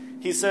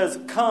 He says,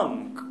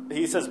 "Come."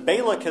 He says,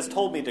 "Balak has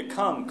told me to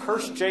come,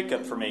 curse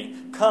Jacob for me.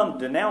 Come,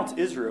 denounce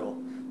Israel.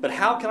 But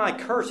how can I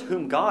curse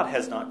whom God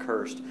has not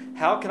cursed?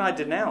 How can I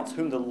denounce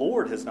whom the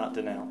Lord has not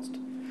denounced?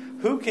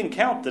 Who can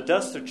count the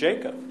dust of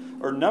Jacob,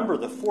 or number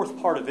the 4th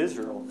part of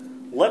Israel?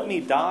 Let me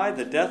die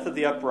the death of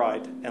the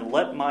upright, and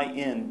let my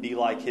end be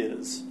like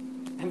his."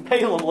 And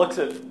Balak looks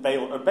at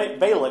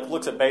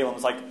Balaam and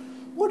is like,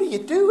 "What are you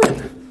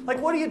doing?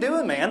 What are you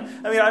doing, man?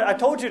 I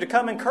told you to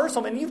come and curse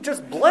them, and you've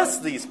just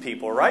blessed these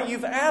people, right?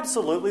 You've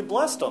absolutely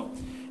blessed them."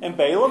 And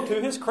Balaam,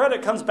 to his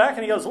credit, comes back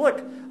and he goes,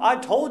 "Look, I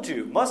told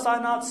you, must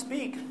I not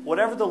speak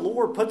whatever the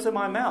Lord puts in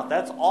my mouth?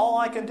 That's all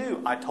I can do.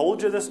 I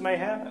told you this may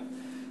happen."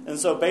 And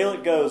so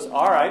Balak goes,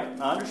 "All right,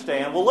 I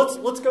understand. Well,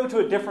 let's go to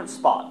a different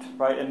spot,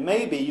 right? And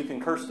maybe you can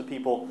curse the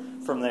people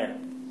from there."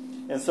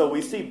 And so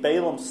we see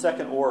Balaam's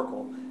second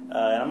oracle.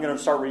 And I'm going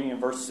to start reading in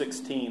verse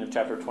 16 of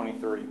chapter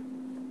 23.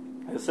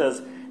 It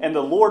says, "And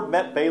the Lord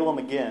met Balaam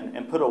again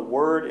and put a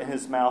word in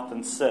his mouth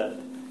and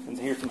said," and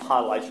here's some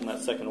highlights from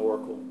that second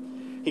oracle.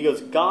 He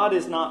goes, "God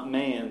is not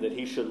man that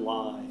he should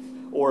lie,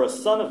 or a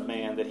son of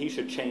man that he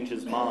should change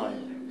his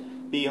mind.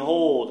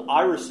 Behold,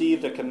 I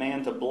received a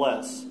command to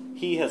bless.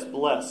 He has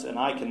blessed, and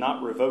I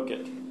cannot revoke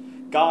it.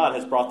 God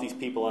has brought these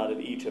people out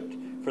of Egypt,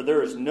 for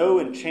there is no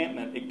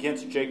enchantment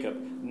against Jacob,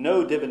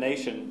 no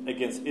divination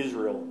against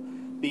Israel.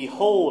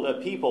 Behold,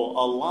 a people,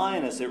 a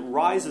lioness, it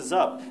rises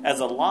up. As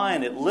a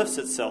lion, it lifts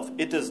itself.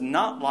 It does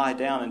not lie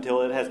down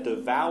until it has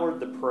devoured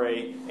the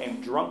prey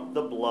and drunk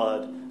the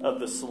blood of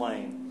the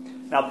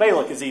slain. Now,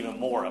 Balak is even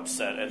more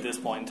upset at this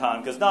point in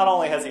time, because not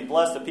only has he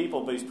blessed the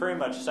people, but he's pretty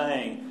much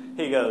saying,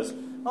 he goes,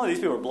 oh, these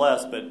people are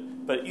blessed,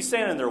 but you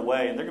stand in their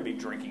way, and they're going to be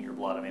drinking your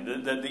blood. I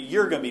mean,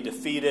 you're going to be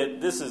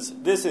defeated. This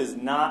is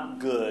not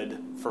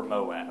good for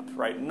Moab,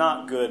 right?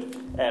 Not good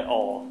at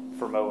all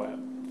for Moab.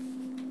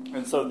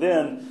 And so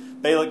then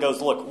Balak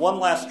goes, look, one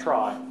last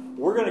try.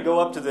 We're going to go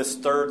up to this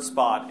third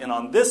spot, and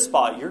on this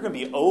spot, you're going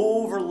to be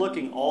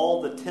overlooking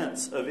all the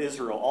tents of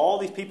Israel. All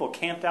these people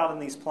camped out in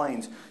these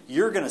plains.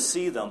 You're going to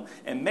see them,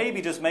 and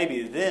maybe, just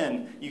maybe,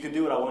 then you can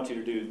do what I want you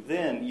to do.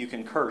 Then you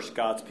can curse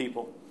God's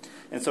people.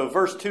 And so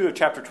verse 2 of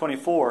chapter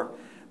 24,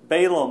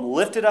 Balaam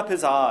lifted up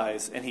his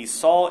eyes, and he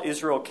saw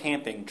Israel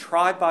camping,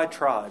 tribe by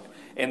tribe,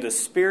 and the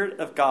Spirit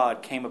of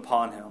God came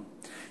upon him.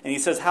 And he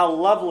says, how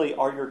lovely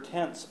are your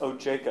tents, O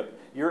Jacob,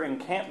 your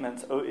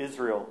encampments, O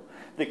Israel.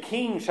 The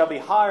king shall be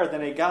higher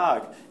than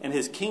Agag, and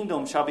his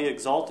kingdom shall be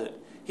exalted.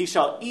 He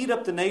shall eat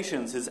up the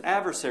nations, his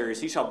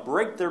adversaries. He shall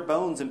break their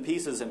bones in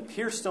pieces and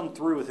pierce them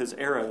through with his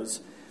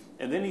arrows.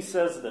 And then he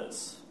says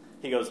this.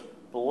 He goes,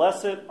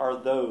 blessed are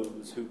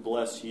those who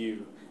bless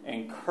you,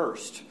 and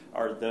cursed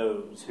are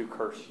those who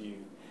curse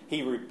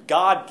you.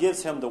 God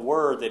gives him the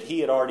word that he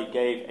had already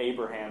gave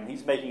Abraham.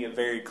 He's making it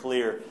very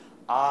clear,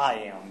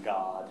 I am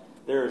God.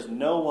 There is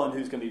no one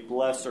who's going to be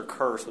blessed or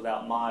cursed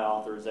without my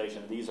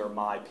authorization. These are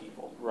my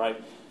people,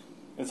 right?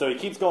 And so he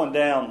keeps going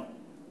down,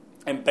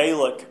 and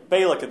Balak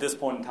at this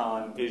point in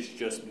time is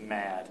just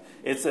mad.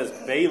 It says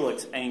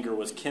Balak's anger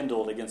was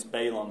kindled against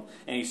Balaam,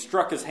 and he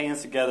struck his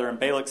hands together, and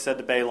Balak said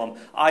to Balaam,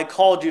 I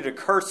called you to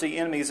curse the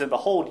enemies, and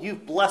behold,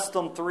 you've blessed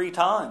them 3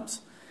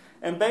 times.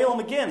 And Balaam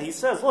again, he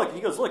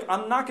goes, look,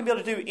 I'm not going to be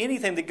able to do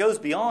anything that goes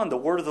beyond the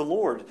word of the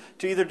Lord,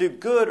 to either do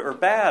good or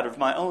bad of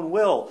my own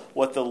will.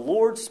 What the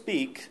Lord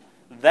speak,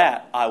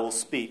 that I will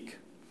speak.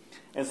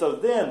 And so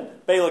then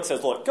Balak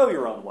says, look, go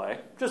your own way.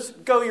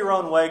 Just go your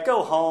own way.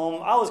 Go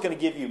home. I was going to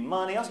give you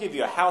money. I was going to give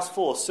you a house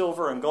full of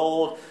silver and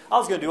gold. I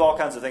was going to do all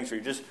kinds of things for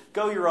you. Just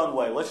go your own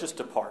way. Let's just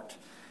depart.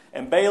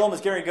 And Balaam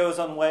is going to go his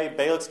own way.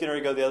 Balak's going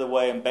to go the other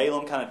way. And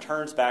Balaam kind of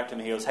turns back to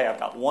me. He goes, hey, I've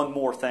got one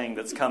more thing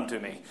that's come to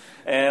me.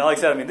 And like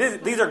I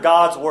said, these are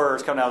God's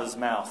words coming out of his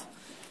mouth.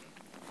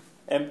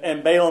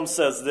 And Balaam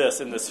says this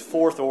in this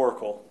 4th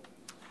oracle.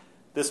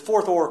 This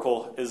 4th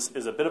oracle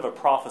is a bit of a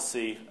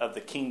prophecy of the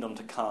kingdom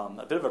to come,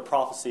 a bit of a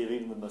prophecy of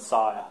even the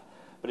Messiah.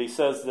 But he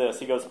says this,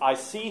 he goes, I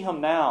see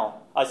him,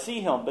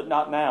 but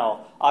not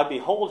now. I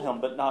behold him,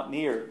 but not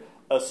near.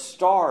 A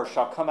star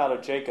shall come out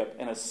of Jacob,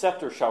 and a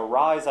scepter shall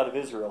rise out of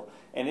Israel,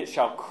 and it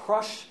shall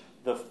crush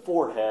the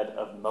forehead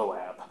of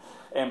Moab,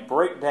 and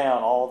break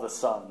down all the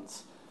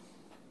sons.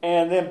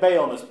 And then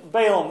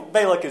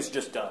Balak is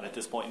just done at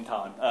this point in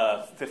time.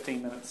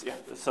 15 minutes, yeah.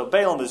 So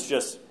Balak is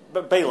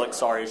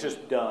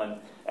just done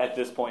at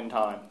this point in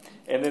time.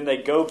 And then they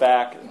go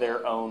back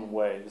their own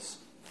ways.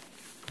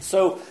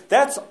 So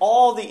that's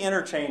all the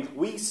interchange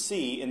we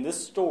see in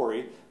this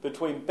story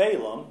between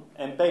Balaam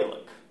and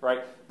Balak,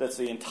 right? That's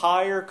the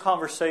entire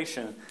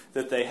conversation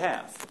that they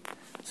have.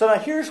 So now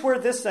here's where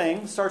this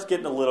thing starts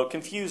getting a little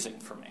confusing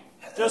for me.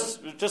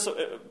 Just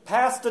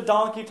past the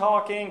donkey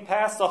talking,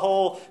 past the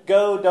whole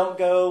go, don't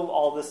go,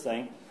 all this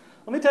thing.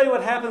 Let me tell you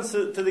what happens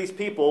to these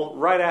people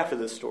right after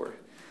this story.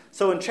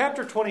 So in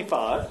chapter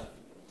 25,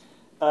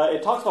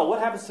 it talks about what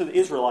happens to the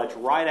Israelites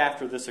right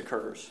after this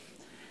occurs.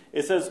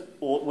 It says,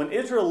 when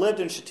Israel lived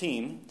in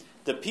Shittim,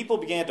 the people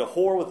began to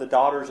whore with the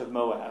daughters of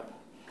Moab.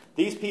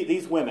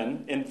 These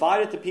women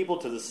invited the people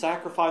to the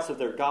sacrifice of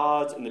their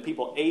gods, and the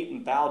people ate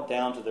and bowed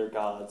down to their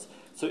gods.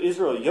 So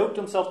Israel yoked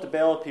himself to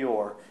Baal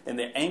Peor, and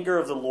the anger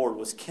of the Lord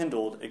was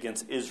kindled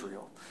against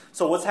Israel.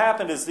 So what's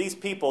happened is these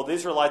people, the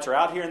Israelites, are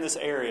out here in this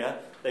area.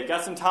 They've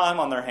got some time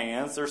on their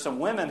hands. There's some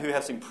women who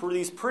have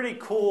these pretty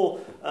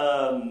cool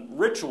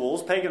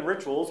rituals, pagan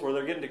rituals, where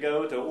they're getting to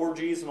go to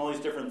orgies and all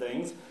these different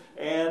things.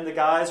 And the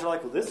guys are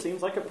like, well, this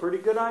seems like a pretty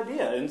good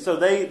idea. And so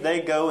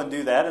they go and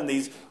do that, and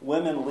these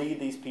women lead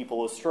these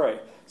people astray.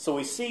 So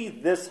we see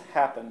this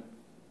happen.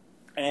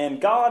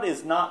 And God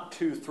is not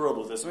too thrilled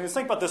with this. I mean, let's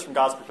think about this from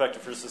God's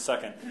perspective for just a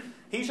second.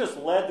 He's just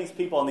led these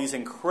people on these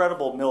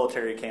incredible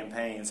military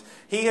campaigns.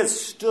 He has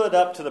stood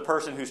up to the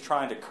person who's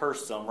trying to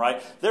curse them,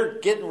 right? They're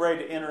getting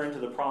ready to enter into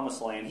the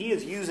promised land. He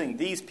is using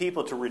these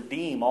people to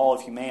redeem all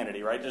of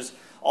humanity, right? Just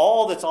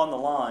all that's on the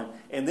line.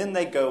 And then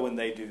they go and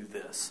they do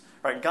this,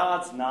 right?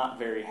 God's not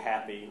very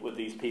happy with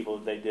these people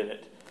that they did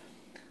it.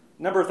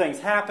 A number of things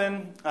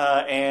happen,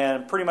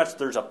 and pretty much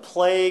there's a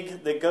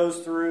plague that goes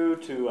through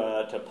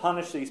to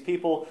punish these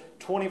people.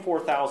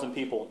 24,000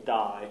 people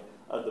die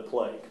of the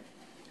plague.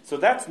 So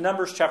that's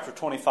Numbers chapter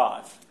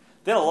 25.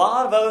 Then a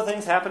lot of other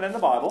things happen in the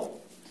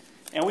Bible,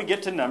 and we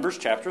get to Numbers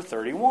chapter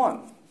 31.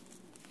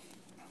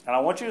 And I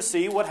want you to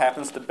see what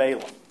happens to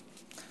Balaam.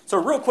 So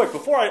real quick,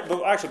 before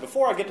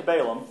I get to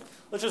Balaam,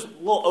 let's just a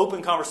little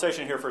open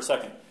conversation here for a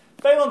second.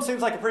 Balaam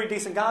seems like a pretty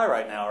decent guy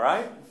right now,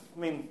 right? I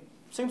mean,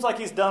 seems like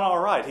he's done all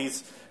right.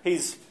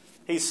 He's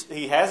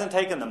He hasn't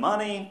taken the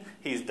money.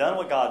 He's done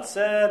what God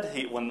said.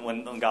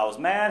 When God was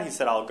mad, he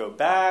said, I'll go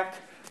back.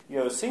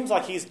 It seems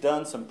like he's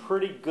done some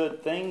pretty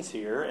good things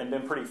here and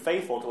been pretty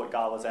faithful to what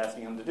God was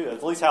asking him to do.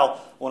 At least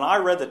when I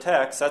read the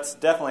text, that's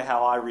definitely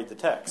how I read the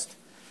text.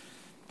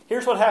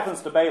 Here's what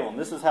happens to Balaam.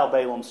 This is how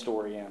Balaam's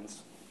story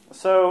ends.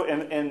 So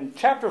in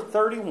chapter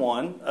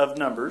 31 of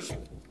Numbers,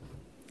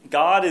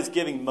 God is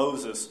giving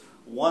Moses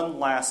one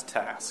last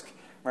task.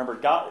 Remember,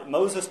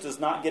 Moses does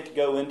not get to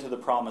go into the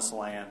promised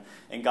land.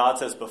 And God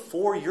says,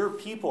 before your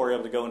people are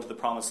able to go into the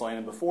promised land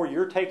and before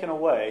you're taken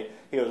away,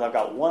 he goes, I've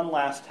got one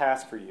last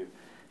task for you.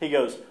 He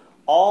goes,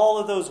 all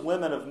of those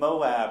women of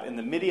Moab and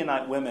the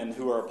Midianite women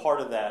who are a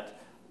part of that,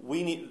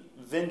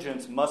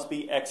 vengeance must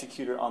be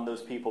executed on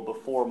those people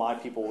before my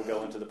people will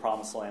go into the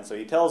promised land. So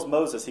he tells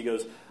Moses, he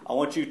goes, I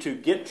want you to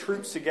get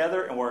troops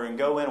together and we're going to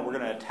go in and we're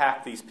going to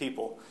attack these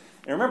people.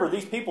 And remember,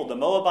 these people, the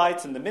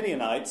Moabites and the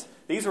Midianites,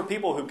 these were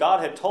people who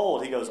God had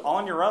told, he goes,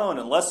 on your own,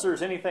 unless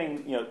there's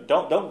anything,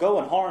 don't go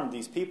and harm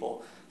these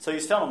people. So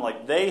he's telling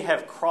them, they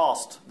have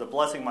crossed the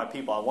blessing of my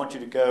people. I want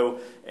you to go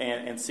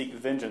and seek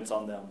vengeance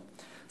on them.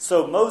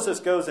 So Moses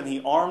goes and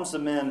he arms the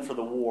men for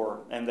the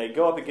war, and they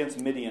go up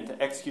against Midian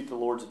to execute the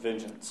Lord's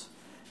vengeance.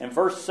 And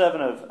verse 7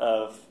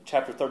 of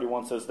chapter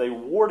 31 says, they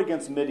warred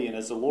against Midian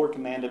as the Lord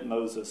commanded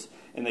Moses,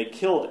 and they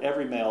killed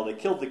every male. They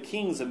killed the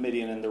kings of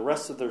Midian and the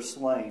rest of their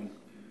slain.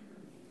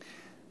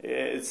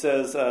 It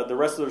says, the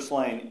rest of their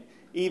slain,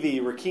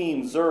 Evi,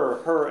 Rakim,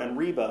 Zur, Hur, and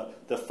Reba,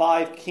 the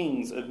 5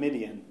 kings of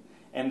Midian.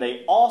 And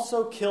they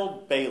also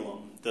killed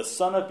Balaam, the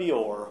son of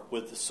Beor,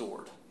 with the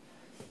sword.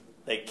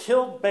 They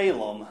killed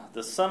Balaam,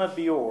 the son of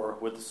Beor,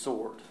 with the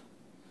sword.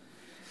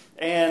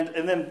 And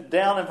then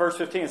down in verse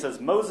 15 it says,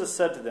 Moses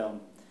said to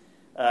them,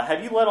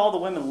 have you let all the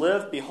women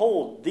live?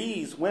 Behold,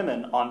 these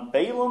women, on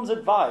Balaam's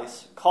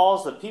advice,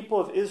 caused the people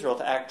of Israel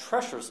to act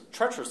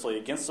treacherously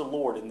against the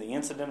Lord in the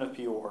incident of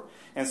Peor.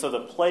 And so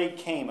the plague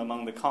came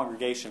among the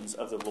congregations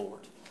of the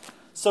Lord.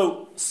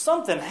 So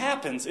something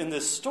happens in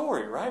this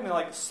story,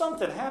 right?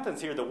 Something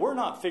happens here that we're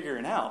not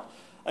figuring out.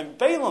 And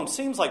Balaam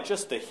seems like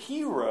just the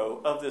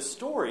hero of this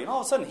story. And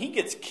all of a sudden he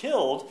gets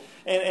killed,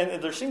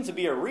 and there seems to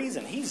be a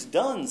reason. He's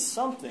done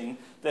something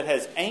that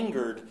has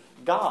angered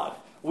God.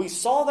 We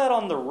saw that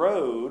on the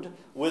road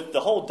with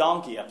the whole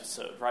donkey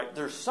episode, right?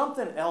 There's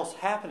something else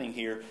happening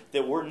here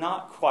that we're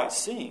not quite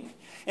seeing.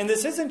 And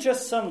this isn't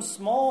just some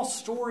small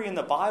story in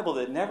the Bible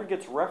that never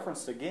gets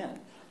referenced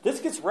again.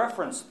 This gets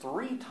referenced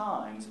 3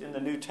 times in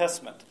the New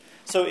Testament.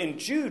 So in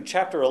Jude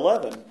chapter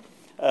 11,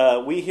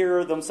 we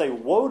hear them say,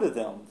 woe to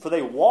them, for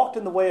they walked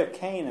in the way of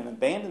Cain and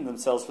abandoned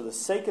themselves for the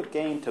sake of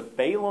gain to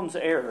Balaam's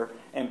error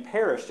and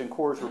perished in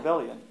Korah's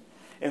rebellion.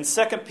 In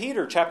 2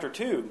 Peter chapter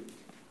 2,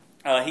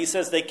 he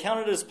says, they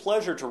counted it as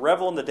pleasure to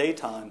revel in the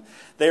daytime.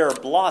 They are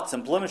blots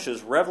and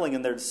blemishes, reveling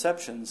in their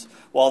deceptions.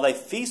 While they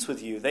feast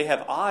with you, they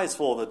have eyes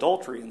full of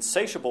adultery,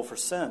 insatiable for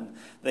sin.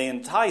 They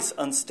entice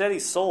unsteady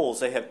souls.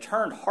 They have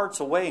turned hearts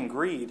away in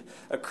greed.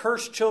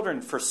 Accursed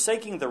children,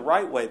 forsaking the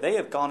right way, they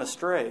have gone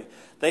astray.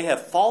 They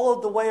have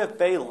followed the way of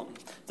Balaam,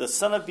 the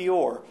son of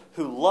Beor,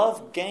 who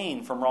loved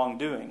gain from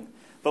wrongdoing,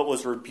 but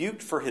was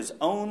rebuked for his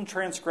own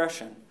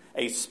transgression.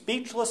 A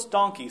speechless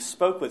donkey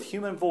spoke with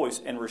human voice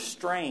and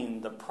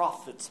restrained the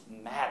prophet's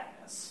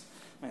madness.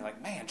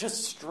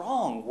 Just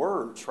strong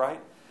words, right?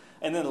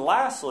 And then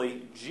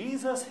lastly,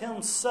 Jesus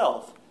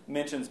himself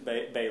mentions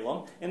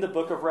Balaam in the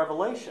book of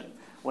Revelation.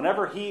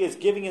 Whenever he is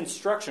giving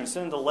instructions,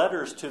 sending the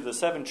letters to the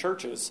 7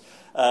 churches,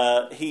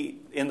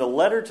 in the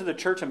letter to the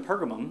church in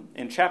Pergamum,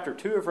 in chapter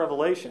 2 of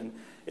Revelation,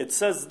 it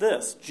says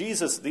this,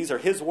 these are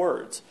his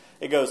words.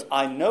 It goes,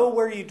 I know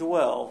where you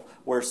dwell,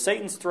 where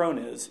Satan's throne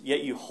is,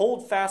 yet you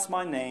hold fast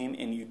my name,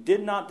 and you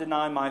did not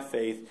deny my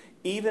faith,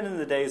 even in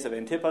the days of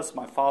Antipas,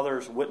 my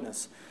father's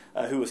witness,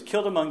 who was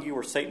killed among you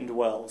where Satan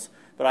dwells.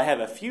 But I have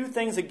a few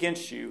things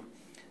against you.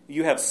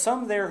 You have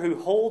some there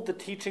who hold the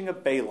teaching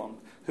of Balaam,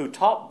 who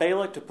taught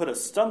Balak to put a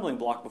stumbling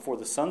block before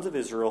the sons of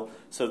Israel,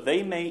 so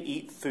they may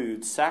eat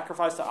food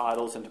sacrificed to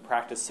idols and to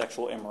practice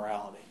sexual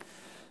immorality.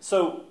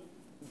 So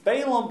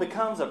Balaam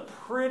becomes a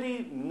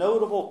pretty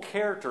notable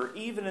character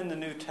even in the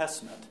New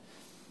Testament.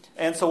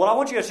 And so what I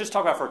want you guys to just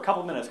talk about for a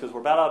couple minutes, because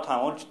we're about out of time,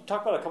 I want you to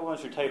talk about a couple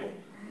minutes at your table.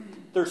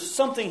 There's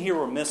something here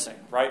we're missing,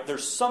 right?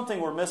 There's something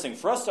we're missing.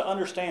 For us to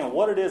understand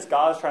what it is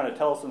God is trying to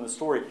tell us in the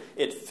story,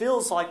 it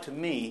feels like to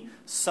me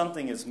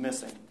something is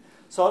missing.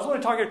 So I just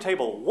want to talk at your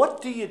table.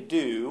 What do you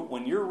do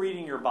when you're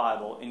reading your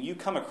Bible and you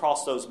come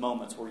across those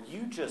moments where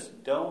you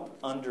just don't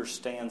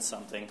understand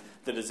something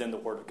that is in the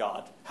Word of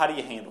God? How do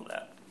you handle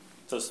that?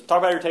 So talk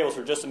about your tables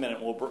for just a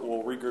minute. We'll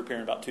regroup here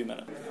in about 2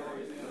 minutes.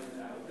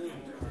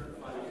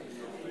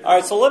 All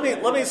right, so let me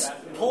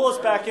pull us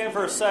back in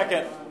for a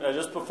second,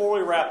 just before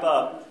we wrap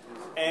up.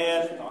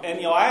 And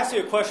I asked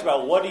you a question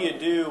about what do you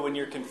do when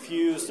you're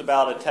confused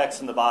about a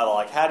text in the Bible?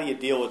 Like, how do you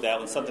deal with that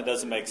when something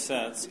doesn't make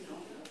sense?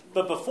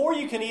 But before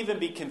you can even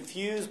be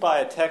confused by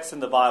a text in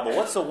the Bible,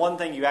 what's the one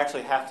thing you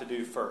actually have to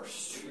do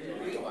first?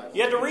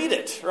 You have to read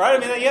it,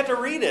 right? You have to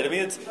read it.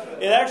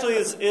 It actually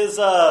is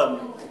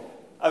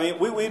I mean,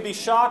 we'd be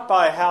shocked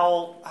by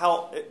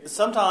how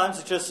sometimes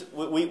it's just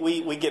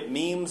we get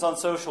memes on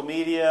social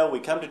media.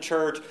 We come to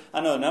church. I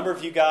know a number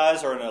of you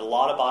guys are in a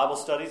lot of Bible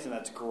studies, and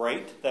that's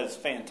great. That is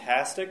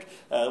fantastic.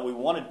 We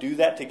want to do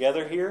that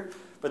together here.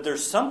 But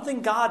there's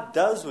something God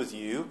does with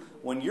you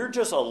when you're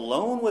just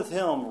alone with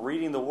Him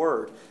reading the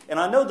Word. And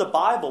I know the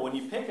Bible, when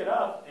you pick it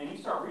up and you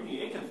start reading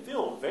it, it can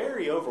feel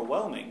very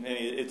overwhelming.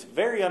 It's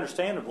very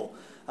understandable.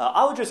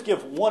 I would just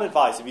give one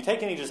advice. If you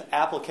take any just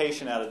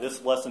application out of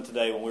this lesson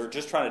today when we were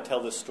just trying to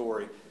tell this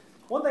story,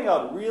 one thing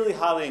I would really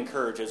highly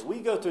encourage as we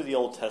go through the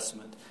Old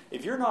Testament,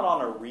 if you're not on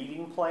a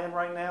reading plan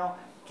right now,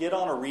 get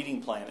on a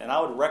reading plan. And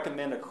I would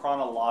recommend a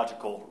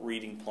chronological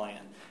reading plan.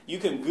 You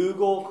can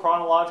Google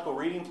chronological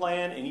reading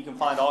plan, and you can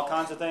find all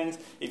kinds of things.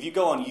 If you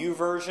go on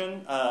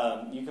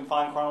YouVersion, you can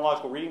find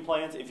chronological reading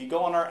plans. If you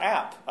go on our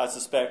app, I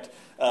suspect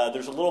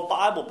there's a little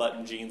Bible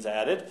button Gene's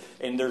added,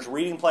 and there's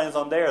reading plans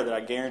on there that I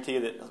guarantee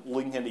that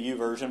link into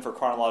YouVersion for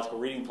chronological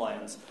reading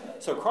plans.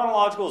 So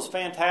chronological is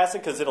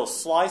fantastic because it'll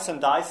slice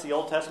and dice the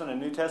Old Testament and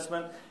New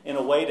Testament in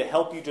a way to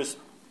help you just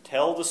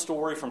tell the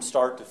story from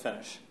start to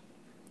finish.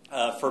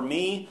 For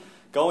me,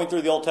 going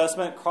through the Old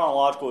Testament,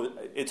 chronological,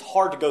 it's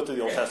hard to go through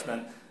the Old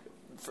Testament,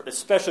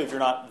 especially if you're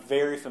not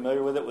very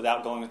familiar with it,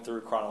 without going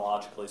through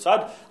chronologically.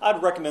 So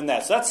I'd recommend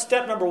that. So that's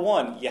step number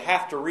one. You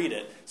have to read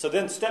it. So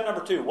then step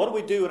number two, what do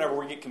we do whenever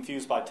we get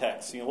confused by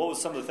text? What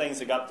was some of the things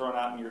that got thrown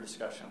out in your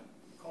discussion?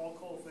 Call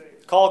cold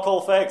fakes. Call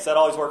cold fakes. That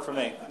always worked for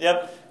me.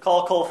 Yep,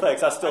 call cold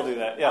fakes. I still do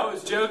that. Yeah. I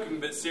was joking,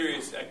 but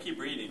serious. I keep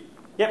reading.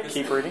 Yep,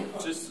 keep reading.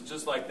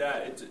 Just like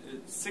that.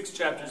 It's 6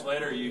 chapters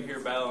later, you hear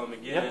Balaam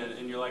again,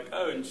 and you're like,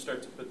 oh, and you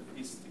start to put the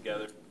pieces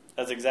together.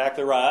 That's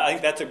exactly right. I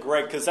think that's a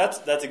great, because that's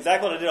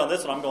exactly what I did on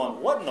this one. I'm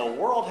going, what in the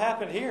world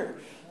happened here?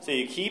 So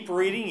you keep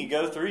reading, you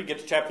go through, you get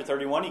to chapter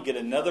 31, you get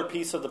another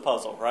piece of the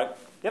puzzle, right?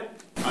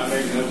 Yep. I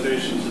make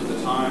notations at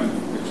the time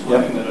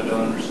explaining that I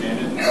don't understand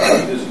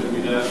it. This could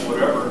be that,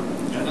 whatever.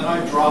 And then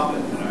I drop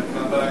it, and I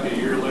come back a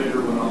year later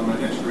when I'm on my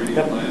next reading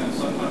plan, and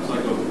sometimes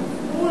I go,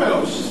 boy, I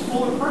was just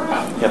full of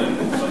crap. Yep. And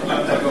then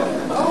sometimes I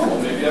go, oh,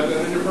 well, maybe I've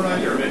got a different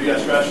idea, or maybe I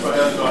scratched my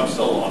head, so I'm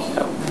still lost.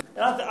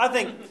 And I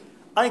think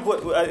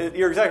what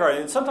you're exactly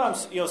right. And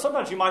sometimes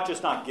you might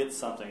just not get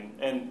something.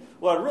 And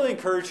what I'd really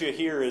encourage you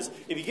here is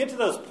if you get to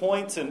those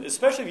points, and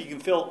especially if you can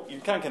feel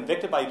you're kind of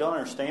convicted by you don't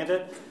understand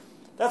it,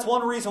 that's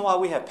one reason why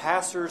we have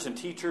pastors and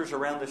teachers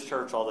around this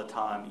church all the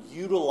time.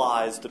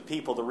 Utilize the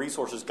people, the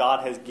resources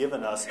God has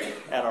given us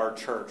at our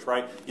church,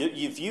 right?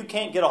 If you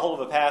can't get a hold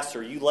of a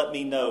pastor, you let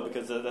me know,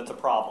 because that's a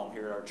problem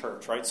here at our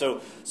church, right?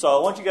 So I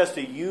want you guys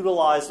to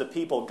utilize the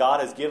people God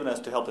has given us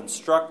to help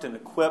instruct and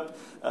equip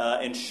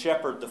and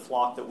shepherd the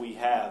flock that we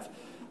have.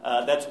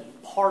 That's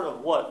part of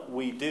what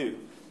we do.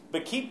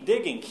 But keep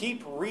digging,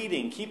 keep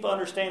reading, keep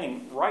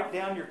understanding. Write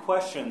down your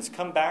questions,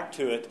 come back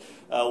to it.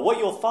 What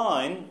you'll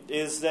find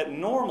is that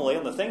normally,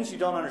 on the things you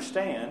don't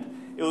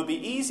understand, it would be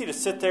easy to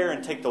sit there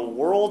and take the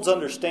world's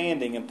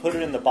understanding and put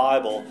it in the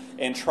Bible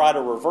and try to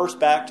reverse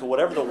back to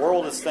whatever the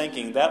world is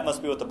thinking. That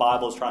must be what the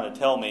Bible is trying to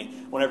tell me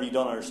whenever you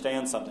don't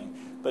understand something.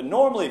 But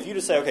normally, if you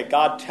just say, okay,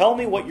 God, tell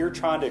me what you're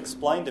trying to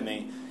explain to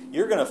me,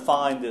 you're going to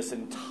find this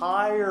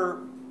entire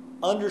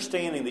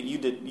understanding that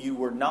you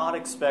were not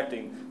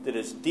expecting, that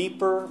is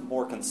deeper,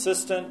 more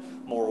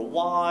consistent, more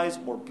wise,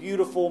 more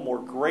beautiful, more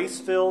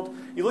grace-filled.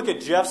 You look at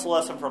Jeff's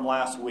lesson from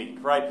last week,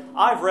 right?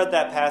 I've read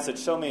that passage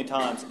so many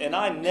times, and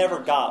I never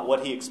got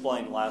what he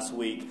explained last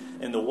week,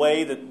 and the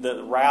way that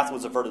the wrath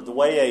was averted, the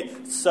way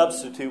a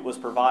substitute was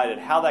provided,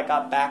 how that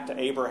got back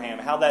to Abraham,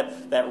 how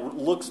that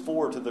looks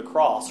forward to the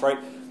cross, right?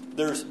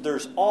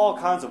 There's all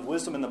kinds of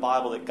wisdom in the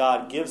Bible that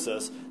God gives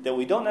us that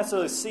we don't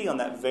necessarily see on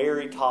that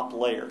very top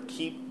layer.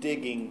 Keep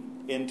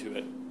digging into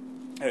it.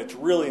 And it's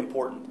really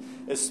important,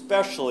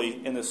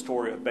 especially in the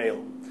story of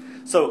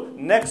Balaam. So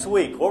next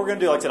week, what we're going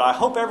to do, like I said, I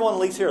hope everyone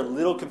leaves here a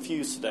little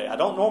confused today. I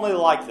don't normally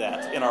like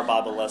that in our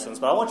Bible lessons,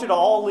 but I want you to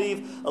all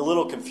leave a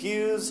little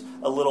confused,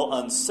 a little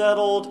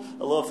unsettled,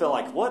 a little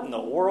feeling like, what in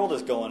the world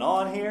is going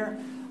on here?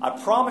 I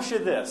promise you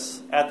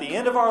this, at the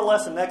end of our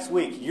lesson next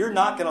week, you're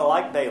not going to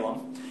like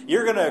Balaam.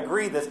 You're going to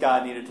agree this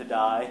guy needed to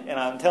die, and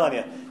I'm telling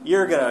you,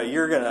 you're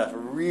gonna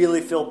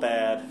really feel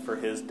bad for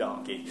his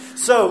donkey.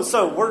 So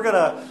we're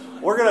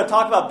gonna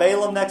talk about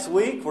Balaam next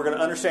week. We're going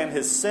to understand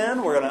his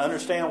sin. We're going to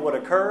understand what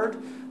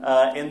occurred,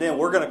 and then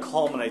we're going to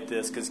culminate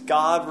this because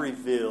God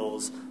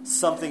reveals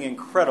something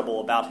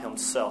incredible about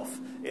Himself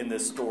in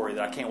this story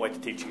that I can't wait to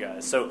teach you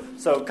guys. So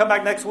come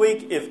back next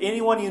week. If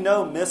anyone you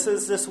know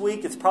misses this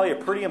week, it's probably a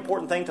pretty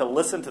important thing to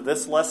listen to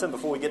this lesson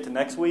before we get to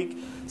next week.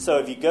 So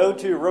if you go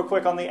to, real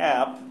quick on the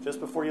app, just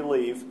before you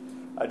leave,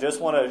 I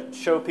just want to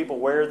show people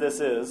where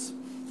this is.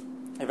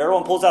 If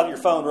everyone pulls out your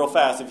phone real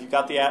fast, if you've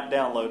got the app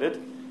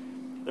downloaded,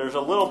 there's a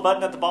little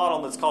button at the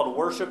bottom that's called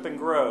Worship and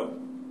Grow.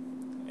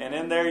 And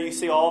in there you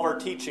see all of our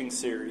teaching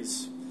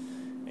series.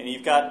 And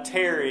you've got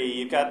Terry,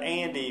 you've got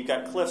Andy, you've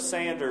got Cliff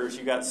Sanders,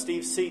 you've got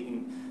Steve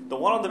Seaton. The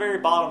one on the very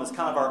bottom is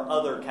kind of our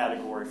other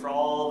category for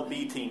all the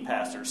B-team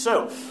pastors.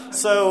 So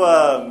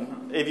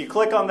if you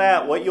click on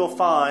that, what you'll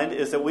find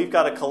is that we've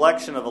got a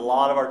collection of a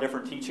lot of our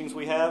different teachings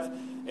we have.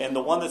 And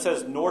the one that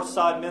says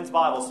Northside Men's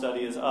Bible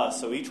Study is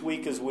us. So each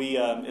week as we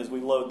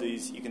load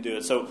these, you can do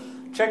it. So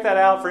check that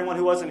out. For anyone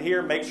who wasn't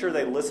here, make sure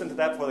they listen to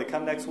that before they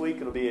come next week.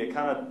 It'll be a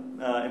kind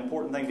of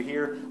important thing to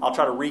hear. I'll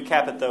try to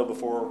recap it, though,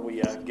 before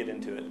we get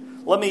into it.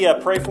 Let me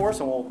pray for us,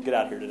 and we'll get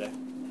out of here today.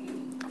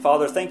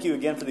 Father, thank you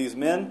again for these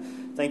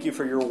men. Thank you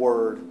for your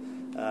word.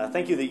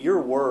 Thank you that your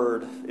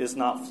word is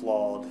not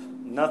flawed.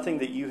 Nothing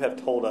that you have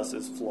told us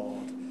is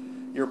flawed.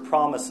 Your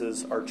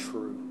promises are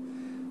true.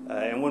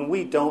 And when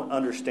we don't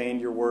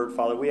understand your word,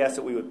 Father, we ask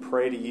that we would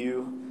pray to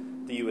you,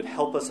 that you would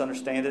help us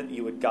understand it, that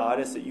you would guide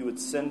us, that you would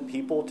send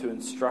people to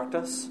instruct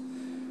us,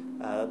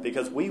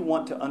 because we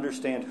want to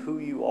understand who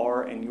you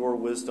are and your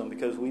wisdom,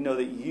 because we know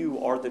that you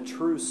are the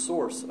true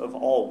source of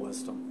all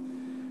wisdom.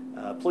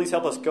 Please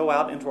help us go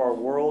out into our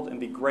world and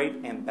be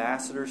great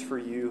ambassadors for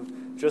you,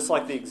 just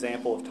like the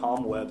example of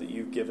Tom Webb that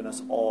you've given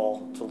us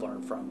all to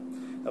learn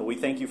from. We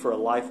thank you for a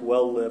life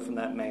well lived from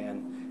that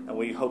man, and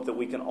we hope that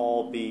we can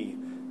all be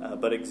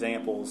but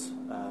examples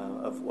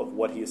of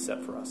what he has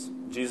set for us.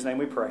 In Jesus' name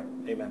we pray.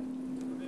 Amen.